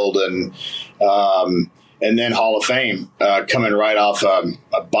field and then Hall of Fame coming right off a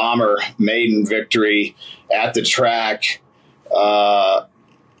bomber maiden victory at the track. It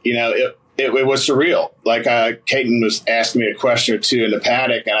was surreal. Like Caton was asking me a question or two in the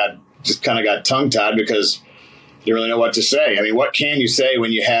paddock, and I just kind of got tongue-tied because I didn't really know what to say. I mean, what can you say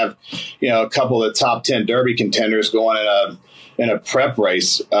when you have, a couple of the top 10 Derby contenders going in a prep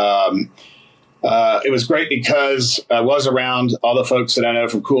race? It was great because I was around all the folks that I know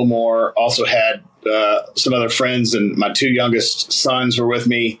from Coolmore, also had some other friends, and my two youngest sons were with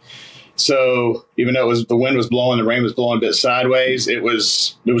me. So even though the wind was blowing, the rain was blowing a bit sideways, it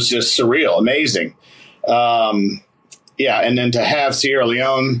was just surreal, amazing. And then to have Sierra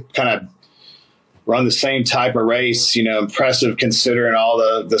Leone kind of run the same type of race, impressive considering all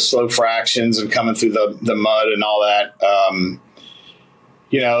the slow fractions and coming through the mud and all that.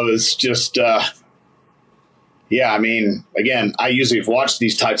 It's just, I mean, again, I usually watch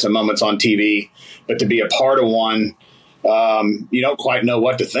these types of moments on TV, but to be a part of one, you don't quite know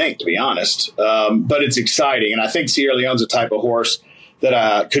what to think, to be honest. But it's exciting. And I think Sierra Leone's a type of horse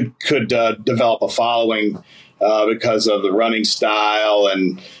that could develop a following because of the running style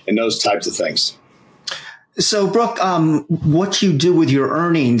and those types of things. So, Brook, what you do with your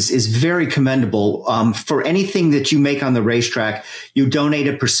earnings is very commendable. For anything that you make on the racetrack, you donate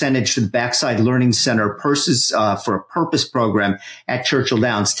a percentage to the Backside Learning Center for a purpose program at Churchill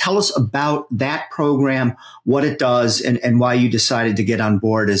Downs. Tell us about that program, what it does, and why you decided to get on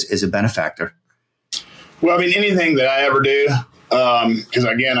board as a benefactor. Well, I mean, anything that I ever do, because,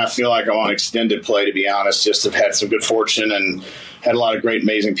 again, I feel like I'm on extended play, to be honest, just have had some good fortune and had a lot of great,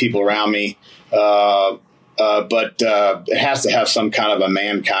 amazing people around me. But it has to have some kind of a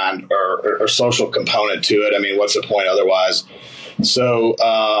mankind or social component to it. I mean, what's the point otherwise? So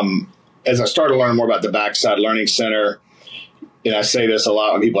as I started to learn more about the Backside Learning Center, and I say this a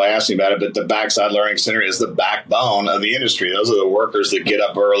lot when people ask me about it, but the Backside Learning Center is the backbone of the industry. Those are the workers that get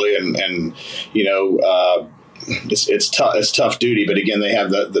up early and it's tough duty. But again, they have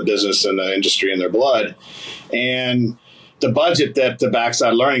the business and the industry in their blood. And the budget that the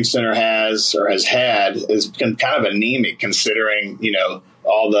Backside Learning Center has had is kind of anemic considering,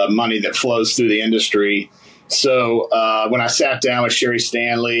 all the money that flows through the industry. So when I sat down with Sherry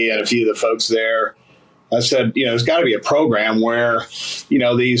Stanley and a few of the folks there, I said, there's got to be a program where,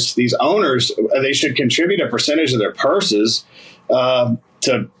 these owners, they should contribute a percentage of their purses to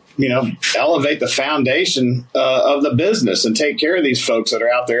elevate the foundation of the business and take care of these folks that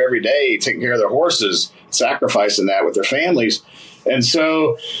are out there every day, taking care of their horses, sacrificing that with their families. And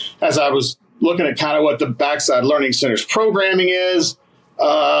so as I was looking at kind of what the Backside Learning Center's programming is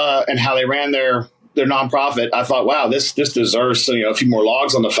and how they ran their nonprofit, I thought, wow, this deserves a few more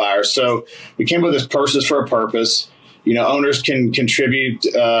logs on the fire. So we came up with this Purses for a Purpose. Owners can contribute,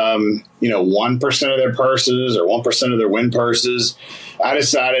 1% of their purses or 1% of their win purses. I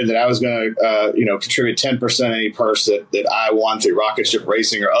decided that I was going to, contribute 10% of any purse that I won through Rocket Ship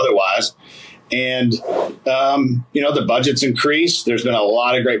Racing or otherwise. And, the budget's increased. There's been a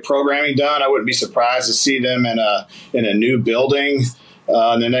lot of great programming done. I wouldn't be surprised to see them in a new building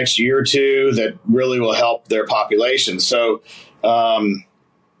in the next year or two that really will help their population. So, that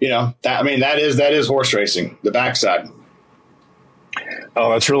is horse racing, the backside.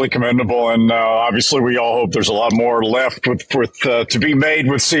 Oh, that's really commendable. And obviously we all hope there's a lot more left with to be made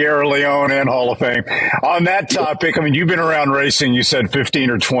with Sierra Leone and Hall of Fame. On that topic, I mean, you've been around racing, you said 15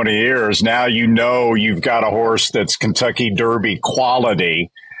 or 20 years. Now you've got a horse that's Kentucky Derby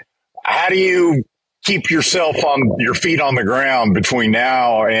quality. How do you keep yourself on your feet on the ground between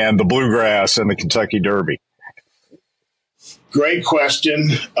now and the Bluegrass and the Kentucky Derby? Great question.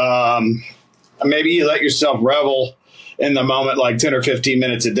 Maybe you let yourself revel in the moment like 10 or 15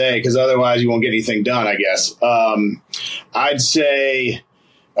 minutes a day, because otherwise you won't get anything done, I guess. I'd say,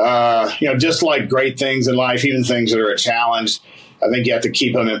 just like great things in life, even things that are a challenge, I think you have to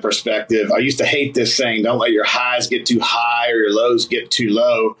keep them in perspective. I used to hate this saying, don't let your highs get too high or your lows get too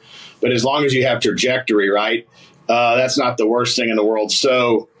low. But as long as you have trajectory, right, that's not the worst thing in the world.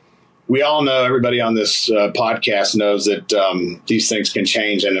 So we all know, everybody on this podcast knows that these things can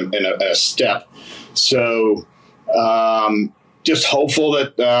change in a step. So just hopeful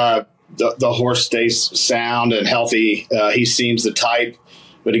that the horse stays sound and healthy. He seems the type,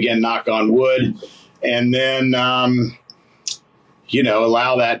 but again, knock on wood. And then,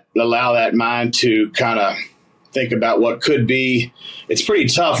 allow that mind to kind of think about what could be. It's pretty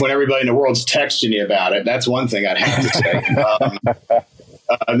tough when everybody in the world's texting you about it. That's one thing I'd have to say.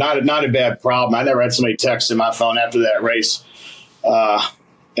 Not a bad problem. I never had somebody text in my phone after that race.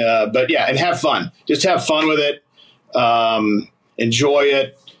 But yeah, and have fun. Just have fun with it. Enjoy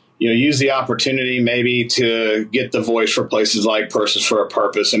it. Use the opportunity maybe to get the voice for places like Persons for a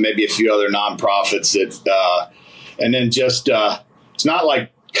Purpose and maybe a few other nonprofits that, and then just, it's not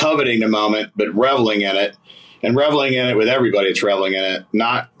like coveting the moment, but reveling in it, and reveling in it with everybody that's reveling in it.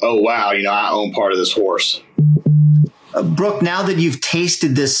 Not, oh, wow, I own part of this horse. Brook, now that you've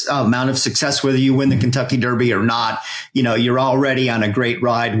tasted this amount of success, whether you win the Kentucky Derby or not, you're already on a great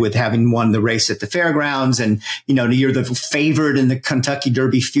ride with having won the race at the fairgrounds, and, you're the favorite in the Kentucky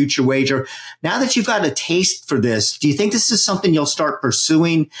Derby future wager. Now that you've got a taste for this, do you think this is something you'll start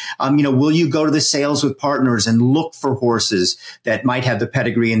pursuing? Will you go to the sales with partners and look for horses that might have the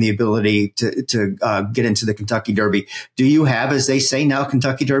pedigree and the ability to get into the Kentucky Derby? Do you have, as they say now,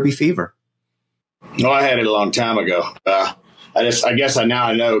 Kentucky Derby fever? No, I had it a long time ago. I guess I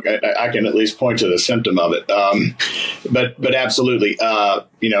know I can at least point to the symptom of it. But absolutely,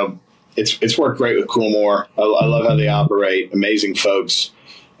 it's worked great with Coolmore. I love how they operate. Amazing folks,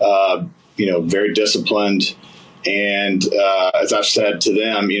 very disciplined. And as I've said to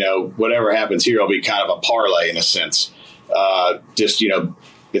them, whatever happens here will be kind of a parlay in a sense.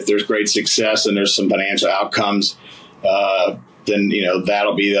 If there's great success and there's some financial outcomes, then,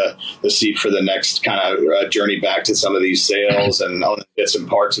 that'll be the seat for the next kind of journey back to some of these sales and owning bits and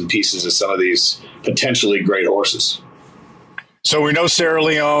parts and pieces of some of these potentially great horses. So we know Sarah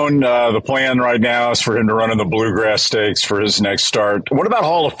Leone, the plan right now is for him to run in the Bluegrass Stakes for his next start. What about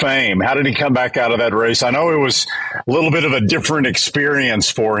Hall of Fame? How did he come back out of that race? I know it was a little bit of a different experience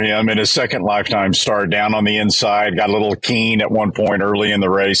for him in his second lifetime start, down on the inside, got a little keen at one point early in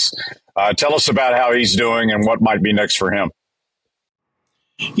the race. Tell us about how he's doing and what might be next for him.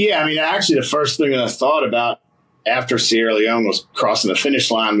 Yeah, actually the first thing that I thought about after Sierra Leone was crossing the finish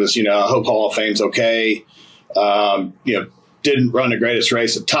line was, I hope Hall of Fame's okay. Didn't run the greatest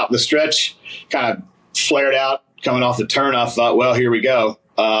race at the top of the stretch, kind of flared out coming off the turn. I thought, well, here we go.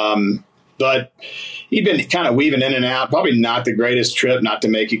 But he'd been kind of weaving in and out, probably not the greatest trip, not to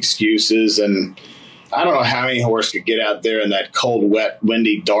make excuses. And I don't know how any horse could get out there in that cold, wet,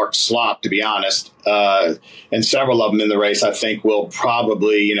 windy, dark slop, to be honest. And several of them in the race, I think, will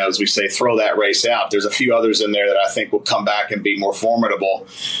probably, as we say, throw that race out. There's a few others in there that I think will come back and be more formidable.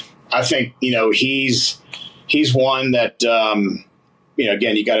 I think, he's one that,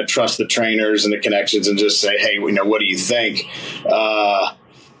 again, you got to trust the trainers and the connections and just say, hey, what do you think?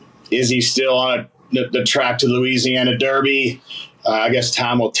 Is he still on the track to Louisiana Derby? I guess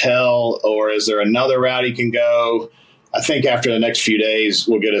time will tell. Or is there another route he can go? I think after the next few days,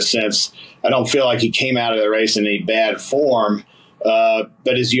 we'll get a sense. I don't feel like he came out of the race in any bad form. But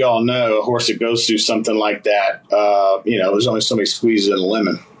as you all know, a horse that goes through something like that, there's only so many squeezes in a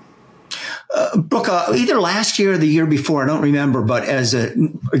lemon. Brook, either last year or the year before, I don't remember, but as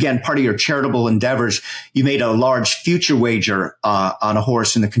again, part of your charitable endeavors, you made a large future wager on a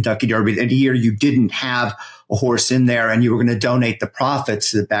horse in the Kentucky Derby. And a year you didn't have a horse in there and you were going to donate the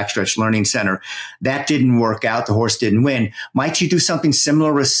profits to the Backstretch Learning Center. That didn't work out. The horse didn't win. Might you do something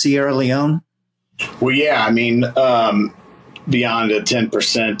similar with Sierra Leone? Well, yeah, beyond a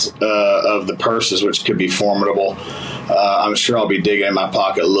 10% of the purses, which could be formidable. I'm sure I'll be digging in my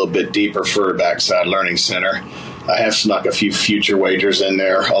pocket a little bit deeper for Backside Learning Center. I have snuck a few future wagers in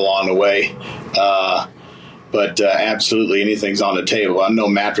there along the way. But absolutely anything's on the table. I'm no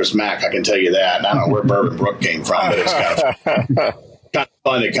Mattress Mac, I can tell you that. And I don't know where Bourbon Brook came from, but it's kind of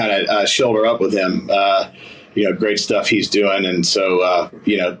fun to kind of shoulder up with him. Great stuff he's doing. And so,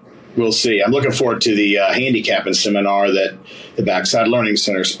 we'll see. I'm looking forward to the handicapping seminar that the Backside Learning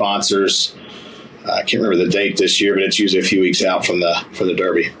Center sponsors I can't remember the date this year, but it's usually a few weeks out from the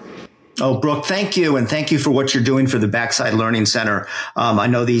Derby. Oh, Brook, thank you. And thank you for what you're doing for the Backside Learning Center. I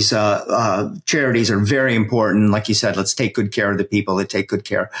know these charities are very important. Like you said, let's take good care of the people that take good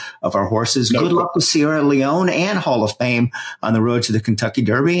care of our horses. Good luck with Sierra Leone and Hall of Fame on the road to the Kentucky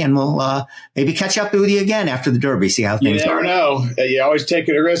Derby. And we'll maybe catch up with you again after the Derby, see how things are. You never know. You always take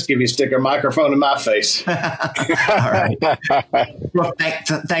a risk if you stick a microphone in my face. All right. Brook,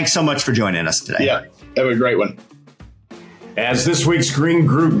 thanks so much for joining us today. Yeah, have a great one. As this week's Green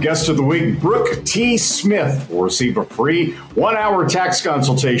Group Guest of the Week, Brook T. Smith will receive a free 1-hour tax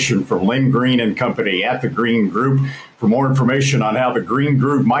consultation from Lynn Green and Company at the Green Group. For more information on how the Green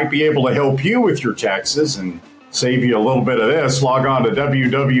Group might be able to help you with your taxes and save you a little bit of this, log on to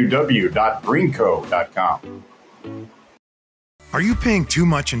www.greenco.com. Are you paying too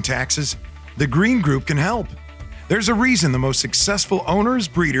much in taxes? The Green Group can help. There's a reason the most successful owners,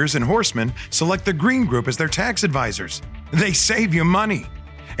 breeders, and horsemen select the Green Group as their tax advisors. They save you money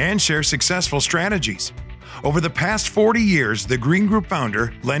and share successful strategies. Over the past 40 years, the Green Group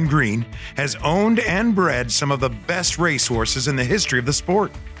founder, Len Green, has owned and bred some of the best racehorses in the history of the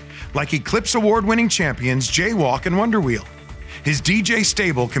sport, like Eclipse Award-winning champions Jaywalk and Wonderwheel. His DJ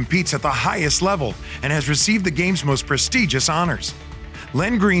stable competes at the highest level and has received the game's most prestigious honors.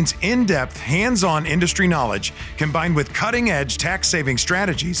 Len Green's in-depth, hands-on industry knowledge, combined with cutting-edge tax-saving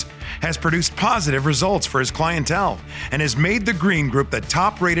strategies, has produced positive results for his clientele and has made the Green Group the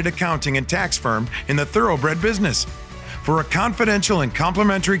top-rated accounting and tax firm in the thoroughbred business. For a confidential and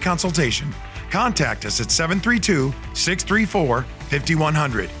complimentary consultation, contact us at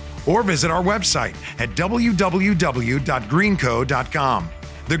 732-634-5100 or visit our website at www.greenco.com.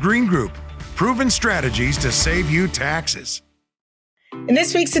 The Green Group, proven strategies to save you taxes. In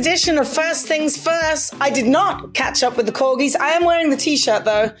this week's edition of First Things First, I did not catch up with the Corgis. I am wearing the t-shirt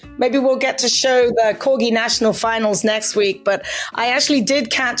though. Maybe we'll get to show the Corgi National Finals next week, but I actually did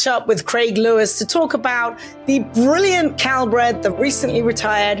catch up with Craig Lewis to talk about the brilliant Calbred, the recently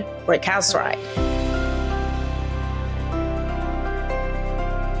retired Brickhouse Ride.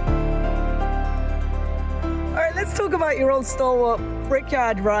 All right, let's talk about your old stalwart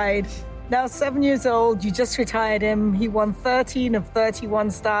Brickyard Ride. Now 7 years old, you just retired him. He won 13 of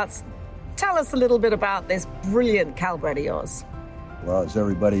 31 starts. Tell us a little bit about this brilliant Calbred of yours. Well, as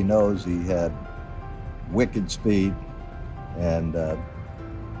everybody knows, he had wicked speed, and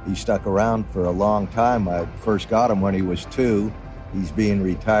he stuck around for a long time. I first got him when he was 2. He's being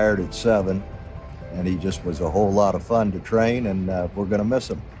retired at 7, and he just was a whole lot of fun to train, and we're going to miss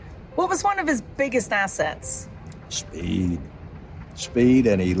him. What was one of his biggest assets? Speed,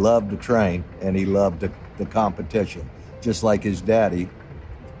 and he loved to train, and he loved the competition. Just like his daddy,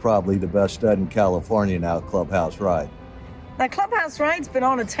 probably the best stud in California now, Clubhouse Ride. Now, Clubhouse Ride's been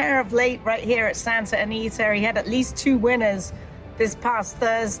on a tear of late right here at Santa Anita. He had at least 2 winners this past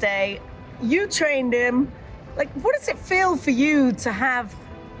Thursday. You trained him. What does it feel for you to have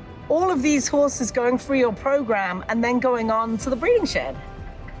all of these horses going through your program and then going on to the breeding shed?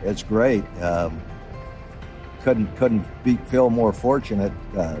 It's great. Couldn't feel more fortunate.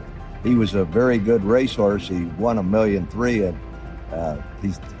 He was a very good racehorse. He won $1.3 million, and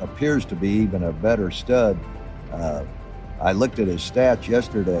he appears to be even a better stud. I looked at his stats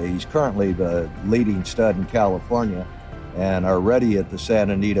yesterday. He's currently the leading stud in California, and already at the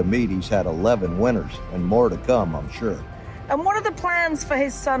Santa Anita meet, he's had 11 winners, and more to come, I'm sure. And what are the plans for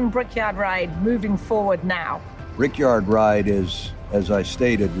his son, Brickyard Ride, moving forward now? Brickyard Ride is, as I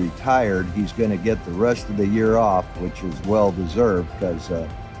stated, retired. He's going to get the rest of the year off, which is well-deserved because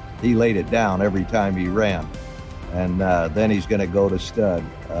he laid it down every time he ran. And then he's going to go to stud.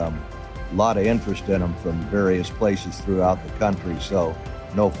 A lot of interest in him from various places throughout the country, so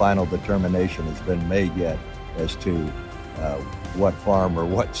no final determination has been made yet as to what farm or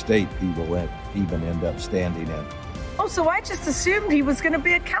what state he will even end up standing in. Oh, so I just assumed he was going to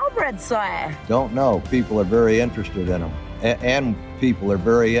be a Calbred sire. Don't know. People are very interested in him. And people are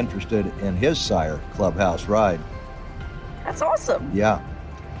very interested in his sire, Clubhouse Ride. That's awesome. Yeah.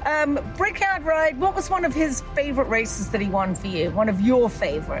 Brickyard Ride, what was one of his favorite races that he won for you? One of your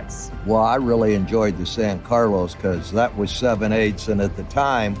favorites? Well, I really enjoyed the San Carlos because that was 7/8, and at the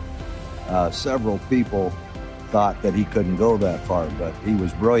time, several people thought that he couldn't go that far, but he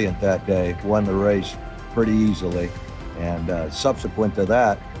was brilliant that day, won the race pretty easily, and subsequent to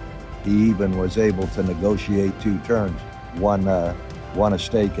that, he even was able to negotiate 2 turns, won a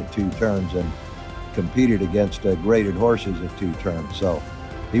stake at 2 turns, and competed against graded horses at 2 turns. So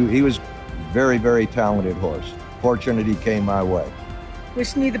he was very, very talented horse. Fortunate he came my way.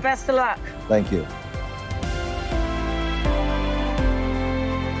 Wishing you the best of luck. Thank you.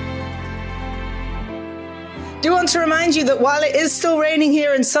 Do want to remind you that while it is still raining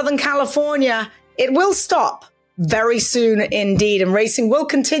here in Southern California, it will stop very soon indeed. And racing will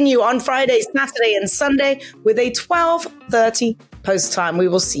continue on Friday, Saturday, and Sunday with a 12:30 post time. We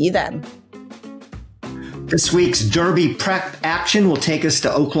will see you then. This week's Derby prep action will take us to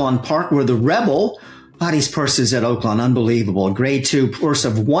Oaklawn Park, where the Rebel Bodies purses at Oaklawn, unbelievable. A grade 2 purse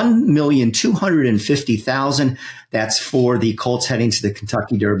of $1,250,000. That's for the colts heading to the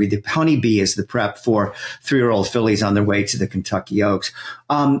Kentucky Derby. The Honeybee is the prep for 3-year-old fillies on their way to the Kentucky Oaks.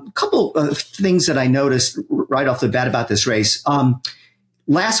 A couple of things that I noticed right off the bat about this race.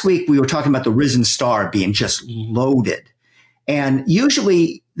 Last week, we were talking about the Risen Star being just loaded. And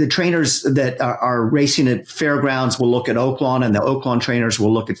usually the trainers that are racing at Fairgrounds will look at Oaklawn, and the Oaklawn trainers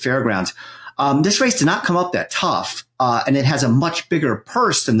will look at Fairgrounds. This race did not come up that tough, and it has a much bigger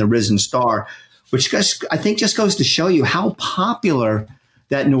purse than the Risen Star, which I think just goes to show you how popular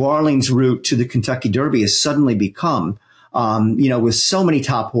that New Orleans route to the Kentucky Derby has suddenly become, with so many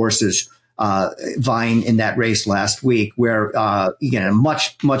top horses vying in that race last week, where, again, a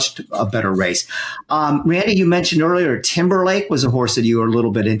much better race. Randy, you mentioned earlier Timberlake was a horse that you were a little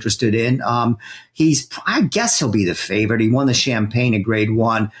bit interested in. I guess he'll be the favorite. He won the Champagne at grade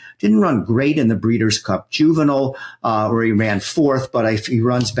 1. Didn't run great in the Breeders' Cup Juvenile, where he ran 4th, but if he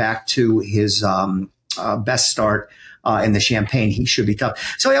runs back to his best start in the Champagne, he should be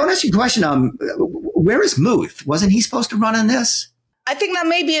tough. So I want to ask you a question. Where is Muth? Wasn't he supposed to run in this? I think that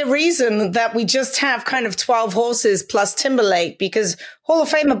may be a reason that we just have kind of 12 horses plus Timberlake, because Hall of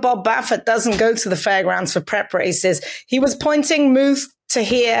Famer Bob Baffert doesn't go to the Fairgrounds for prep races. He was pointing Muth to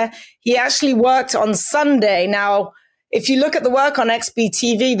here. He actually worked on Sunday. Now, if you look at the work on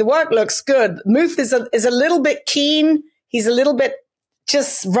XBTV, the work looks good. Muth is a little bit keen. He's a little bit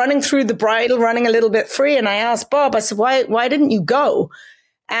just running through the bridle, running a little bit free. And I asked Bob, I said, why didn't you go?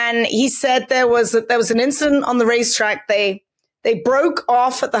 And he said there was an incident on the racetrack. They broke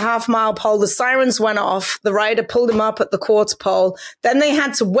off at the half-mile pole. The sirens went off. The rider pulled him up at the quarter pole. Then they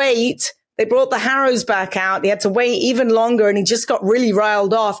had to wait. They brought the harrows back out. They had to wait even longer, and he just got really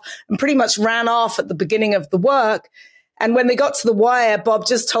riled off and pretty much ran off at the beginning of the work. And when they got to the wire, Bob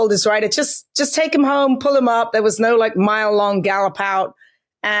just told his rider, just take him home, pull him up. There was no mile-long gallop out.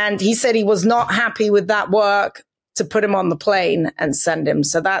 And he said he was not happy with that work to put him on the plane and send him.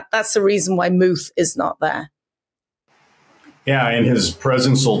 So that's the reason why Muth is not there. Yeah, and his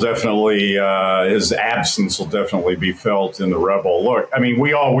presence will definitely, his absence will definitely be felt in the Rebel. Look, I mean, we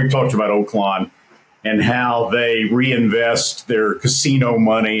talked about Oaklawn and how they reinvest their casino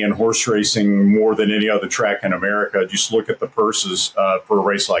money in horse racing more than any other track in America. Just look at the purses for a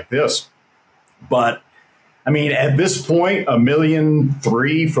race like this. But, I mean, at this point, $1.3 million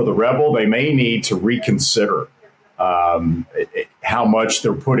for the Rebel, they may need to reconsider how much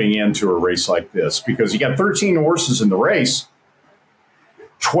they're putting into a race like this, because you got 13 horses in the race.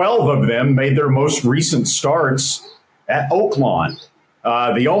 12 of them made their most recent starts at Oaklawn.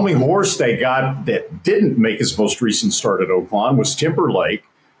 The only horse they got that didn't make his most recent start at Oaklawn was Timberlake,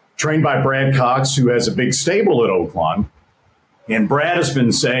 trained by Brad Cox, who has a big stable at Oaklawn. And Brad has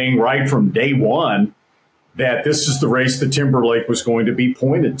been saying right from day one that this is the race that Timberlake was going to be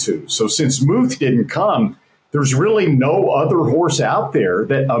pointed to. So since Muth didn't come, there's really no other horse out there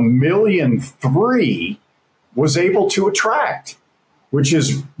that $1.3 million was able to attract, which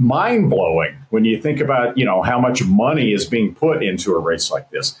is mind-blowing when you think about, how much money is being put into a race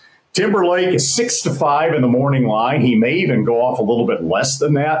like this. Timberlake is 6-5 in the morning line. He may even go off a little bit less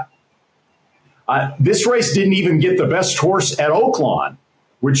than that. This race didn't even get the best horse at Oaklawn,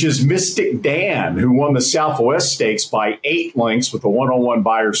 which is Mystic Dan, who won the Southwest Stakes by 8 lengths with a 101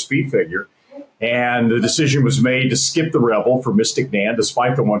 Beyer speed figure. And the decision was made to skip the Rebel for Mystic Dan,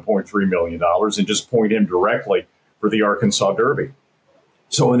 despite the $1.3 million, and just point him directly for the Arkansas Derby.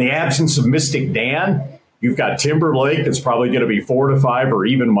 So in the absence of Mystic Dan, you've got Timberlake that's probably going to be 4-5 or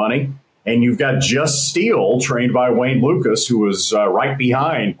even money. And you've got Just Steel, trained by Wayne Lucas, who was right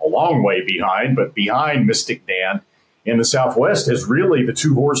behind, a long way behind, but behind Mystic Dan in the Southwest, is really the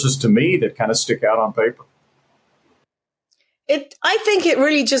two horses to me that kind of stick out on paper. I think it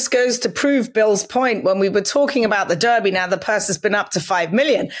really just goes to prove Bill's point when we were talking about the Derby. Now the purse has been up to $5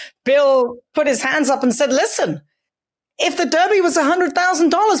 million. Bill put his hands up and said, listen, if the Derby was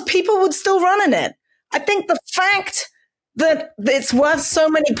 $100,000, people would still run in it. I think the fact that it's worth so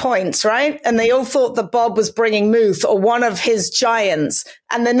many points, right? And they all thought that Bob was bringing Muth or one of his giants,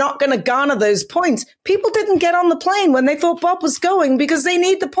 and they're not going to garner those points. People didn't get on the plane when they thought Bob was going because they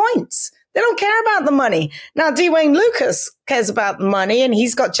need the points. They don't care about the money. Now, D. Wayne Lucas cares about the money, and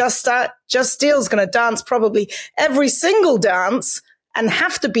he's got Just Steel's going to dance probably every single dance and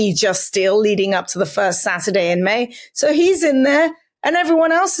have to be just steel leading up to the first Saturday in May. So he's in there and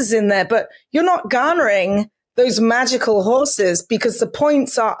everyone else is in there, but you're not garnering those magical horses because the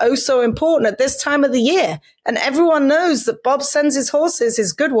points are oh so important at this time of the year. And everyone knows that Bob sends his horses,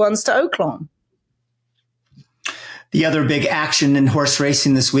 his good ones, to Oaklawn. The other big action in horse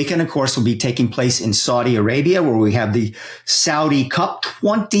racing this weekend, of course, will be taking place in Saudi Arabia, where we have the Saudi Cup,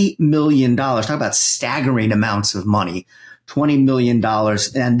 $20 million. Talk about staggering amounts of money, $20 million.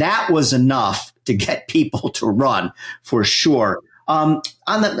 And that was enough to get people to run for sure.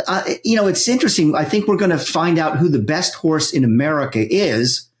 It's interesting. I think we're going to find out who the best horse in America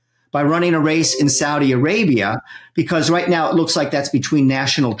is by running a race in Saudi Arabia, because right now it looks like that's between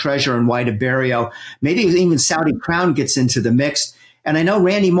National Treasure and White Barrio. Maybe even Saudi Crown gets into the mix. And I know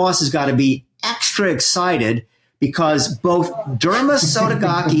Randy Moss has got to be extra excited because both Derma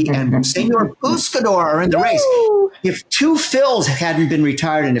Sotogake and Senor Buscador are in the race. If two Phils hadn't been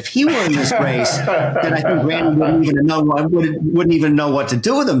retired and if he were in this race, then I think Randy wouldn't even know what to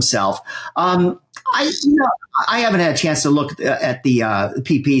do with himself. I haven't had a chance to look at the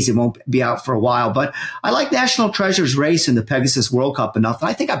PPs. It won't be out for a while, but I like National Treasure's race in the Pegasus World Cup enough.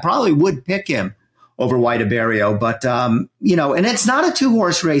 I think I probably would pick him over White Barrio, but, and it's not a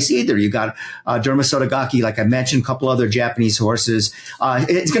 2-horse race either. You got Derma Sotogake, like I mentioned, a couple other Japanese horses.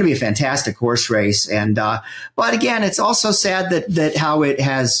 It's going to be a fantastic horse race. And, but again, it's also sad that how it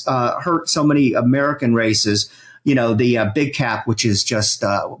has hurt so many American races. The Big Cap, which is just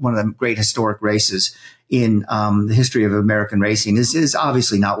one of the great historic races in the history of American racing, is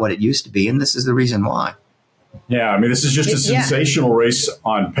obviously not what it used to be. And this is the reason why. Yeah, I mean, this is just a sensational race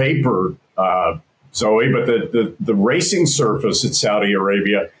on paper, Zoe, but the racing surface at Saudi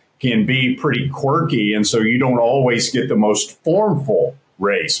Arabia can be pretty quirky, and so you don't always get the most formful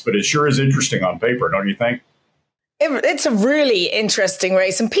race, but it sure is interesting on paper, don't you think? It's a really interesting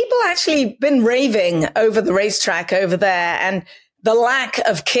race, and people actually been raving over the racetrack over there and the lack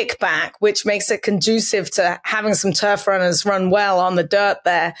of kickback, which makes it conducive to having some turf runners run well on the dirt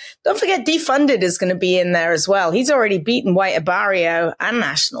there. Don't forget Defunded is going to be in there as well. He's already beaten White Barrio and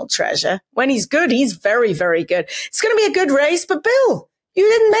National Treasure. When he's good, he's very, very good. It's going to be a good race, but Bill, you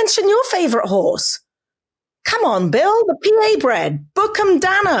didn't mention your favorite horse. Come on, Bill, the PA bred, Bookham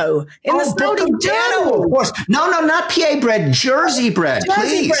Dano in the Saudi Dano, of course. No, not PA bred, Jersey bred,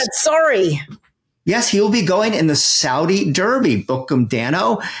 Jersey bred, sorry. Yes, he'll be going in the Saudi Derby, Bookham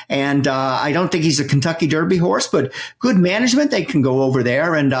Dano. And I don't think he's a Kentucky Derby horse, but good management. They can go over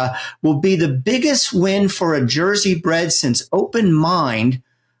there and will be the biggest win for a Jersey bred since Open Mind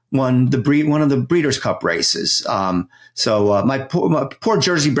won one of the Breeders' Cup races. So my poor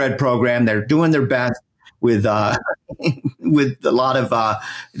Jersey bred program, they're doing their best with with a lot of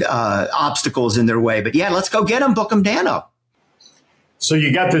obstacles in their way. But yeah, let's go get him, Bookham Dano. So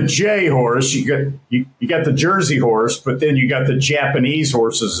you got the J horse, you got the Jersey horse, but then you got the Japanese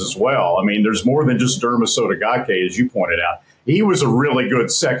horses as well. I mean, there's more than just Derma Sotogake, as you pointed out. He was a really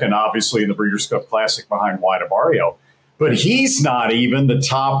good second, obviously, in the Breeders' Cup Classic behind White Barrio. But he's not even the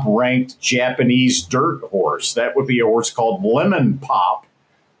top-ranked Japanese dirt horse. That would be a horse called Lemon Pop,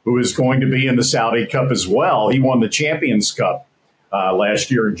 who is going to be in the Saudi Cup as well. He won the Champions Cup last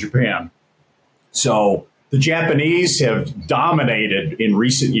year in Japan. So the Japanese have dominated in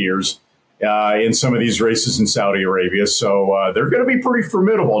recent years in some of these races in Saudi Arabia. So they're going to be pretty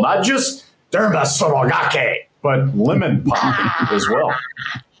formidable. Not just Derma Sotogake, but Lemon Pop as well.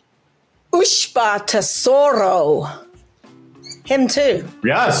 Ushba Tesoro. Him too.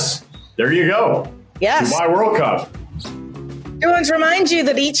 Yes. There you go. Yes. Dubai World Cup. I want to remind you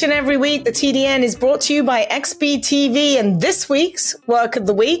that each and every week, the TDN is brought to you by XBTV. And this week's Work of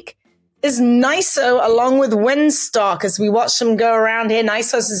the Week is NISO along with Windstock. As we watch them go around here,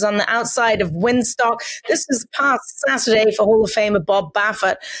 NISOS is on the outside of Windstock. This is past Saturday for Hall of Famer Bob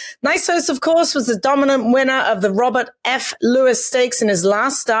Baffert. NISOS, of course, was the dominant winner of the Robert F. Lewis Stakes in his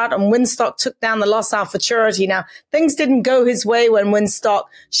last start, and Windstock took down the Los Futurity. Now, things didn't go his way when Windstock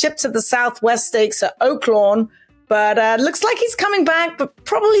shipped to the Southwest Stakes at Oaklawn, but looks like he's coming back, but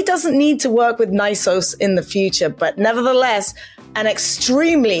probably doesn't need to work with NISOS in the future. But nevertheless, an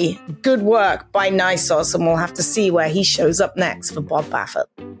extremely good work by NISOS, and we'll have to see where he shows up next for Bob Baffert.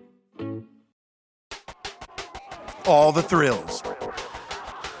 All the thrills.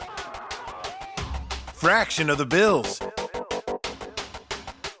 Fraction of the bills.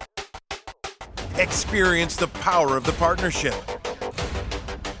 Experience the power of the partnership.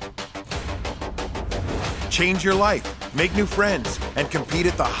 Change your life, make new friends, and compete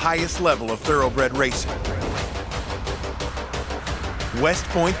at the highest level of thoroughbred racing. West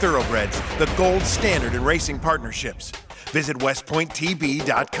Point Thoroughbreds, the gold standard in racing partnerships. Visit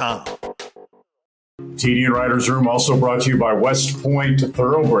westpointtb.com. TDN Writers Room also brought to you by West Point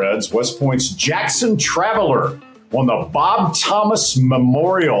Thoroughbreds. West Point's Jackson Traveler won the Bob Thomas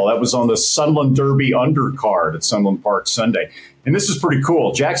Memorial. That was on the Sunland Derby undercard at Sunland Park Sunday. And this is pretty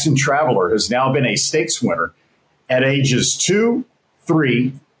cool. Jackson Traveler has now been a stakes winner at ages 2,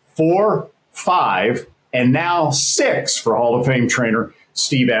 3, 4, 5, and now 6 for Hall of Fame trainer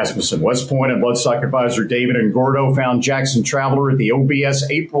Steve Asmussen. West Point and Bloodstock advisor David and Gordo found Jackson Traveler at the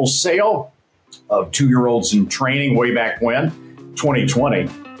OBS April sale of 2-year-olds in training way back when, 2020.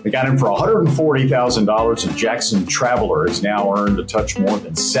 They got him for $140,000, and Jackson Traveler has now earned a touch more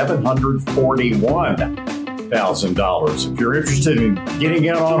than $741,000. If you're interested in getting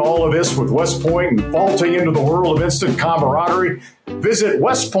in on all of this with West Point and vaulting into the world of instant camaraderie, visit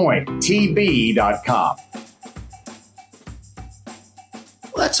westpointtb.com.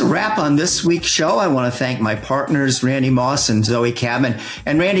 Well, that's a wrap on this week's show. I want to thank my partners, Randy Moss and Zoe Cabin.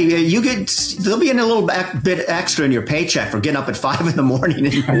 And Randy, there'll be a little bit extra in your paycheck for getting up at 5 in the morning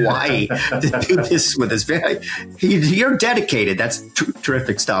in Hawaii to do this with us. You're dedicated. That's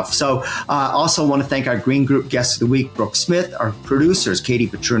terrific stuff. So also want to thank our Green Group guests of the week, Brooke Smith, our producers, Katie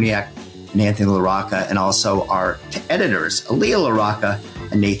Petruniak and Anthony LaRocca, and also our editors, Aaliyah LaRocca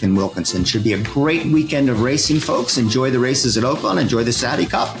and Nathan Wilkinson. Should be a great weekend of racing, folks. Enjoy the races at Oakland. Enjoy the Saudi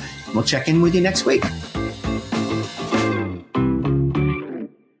Cup. We'll check in with you next week.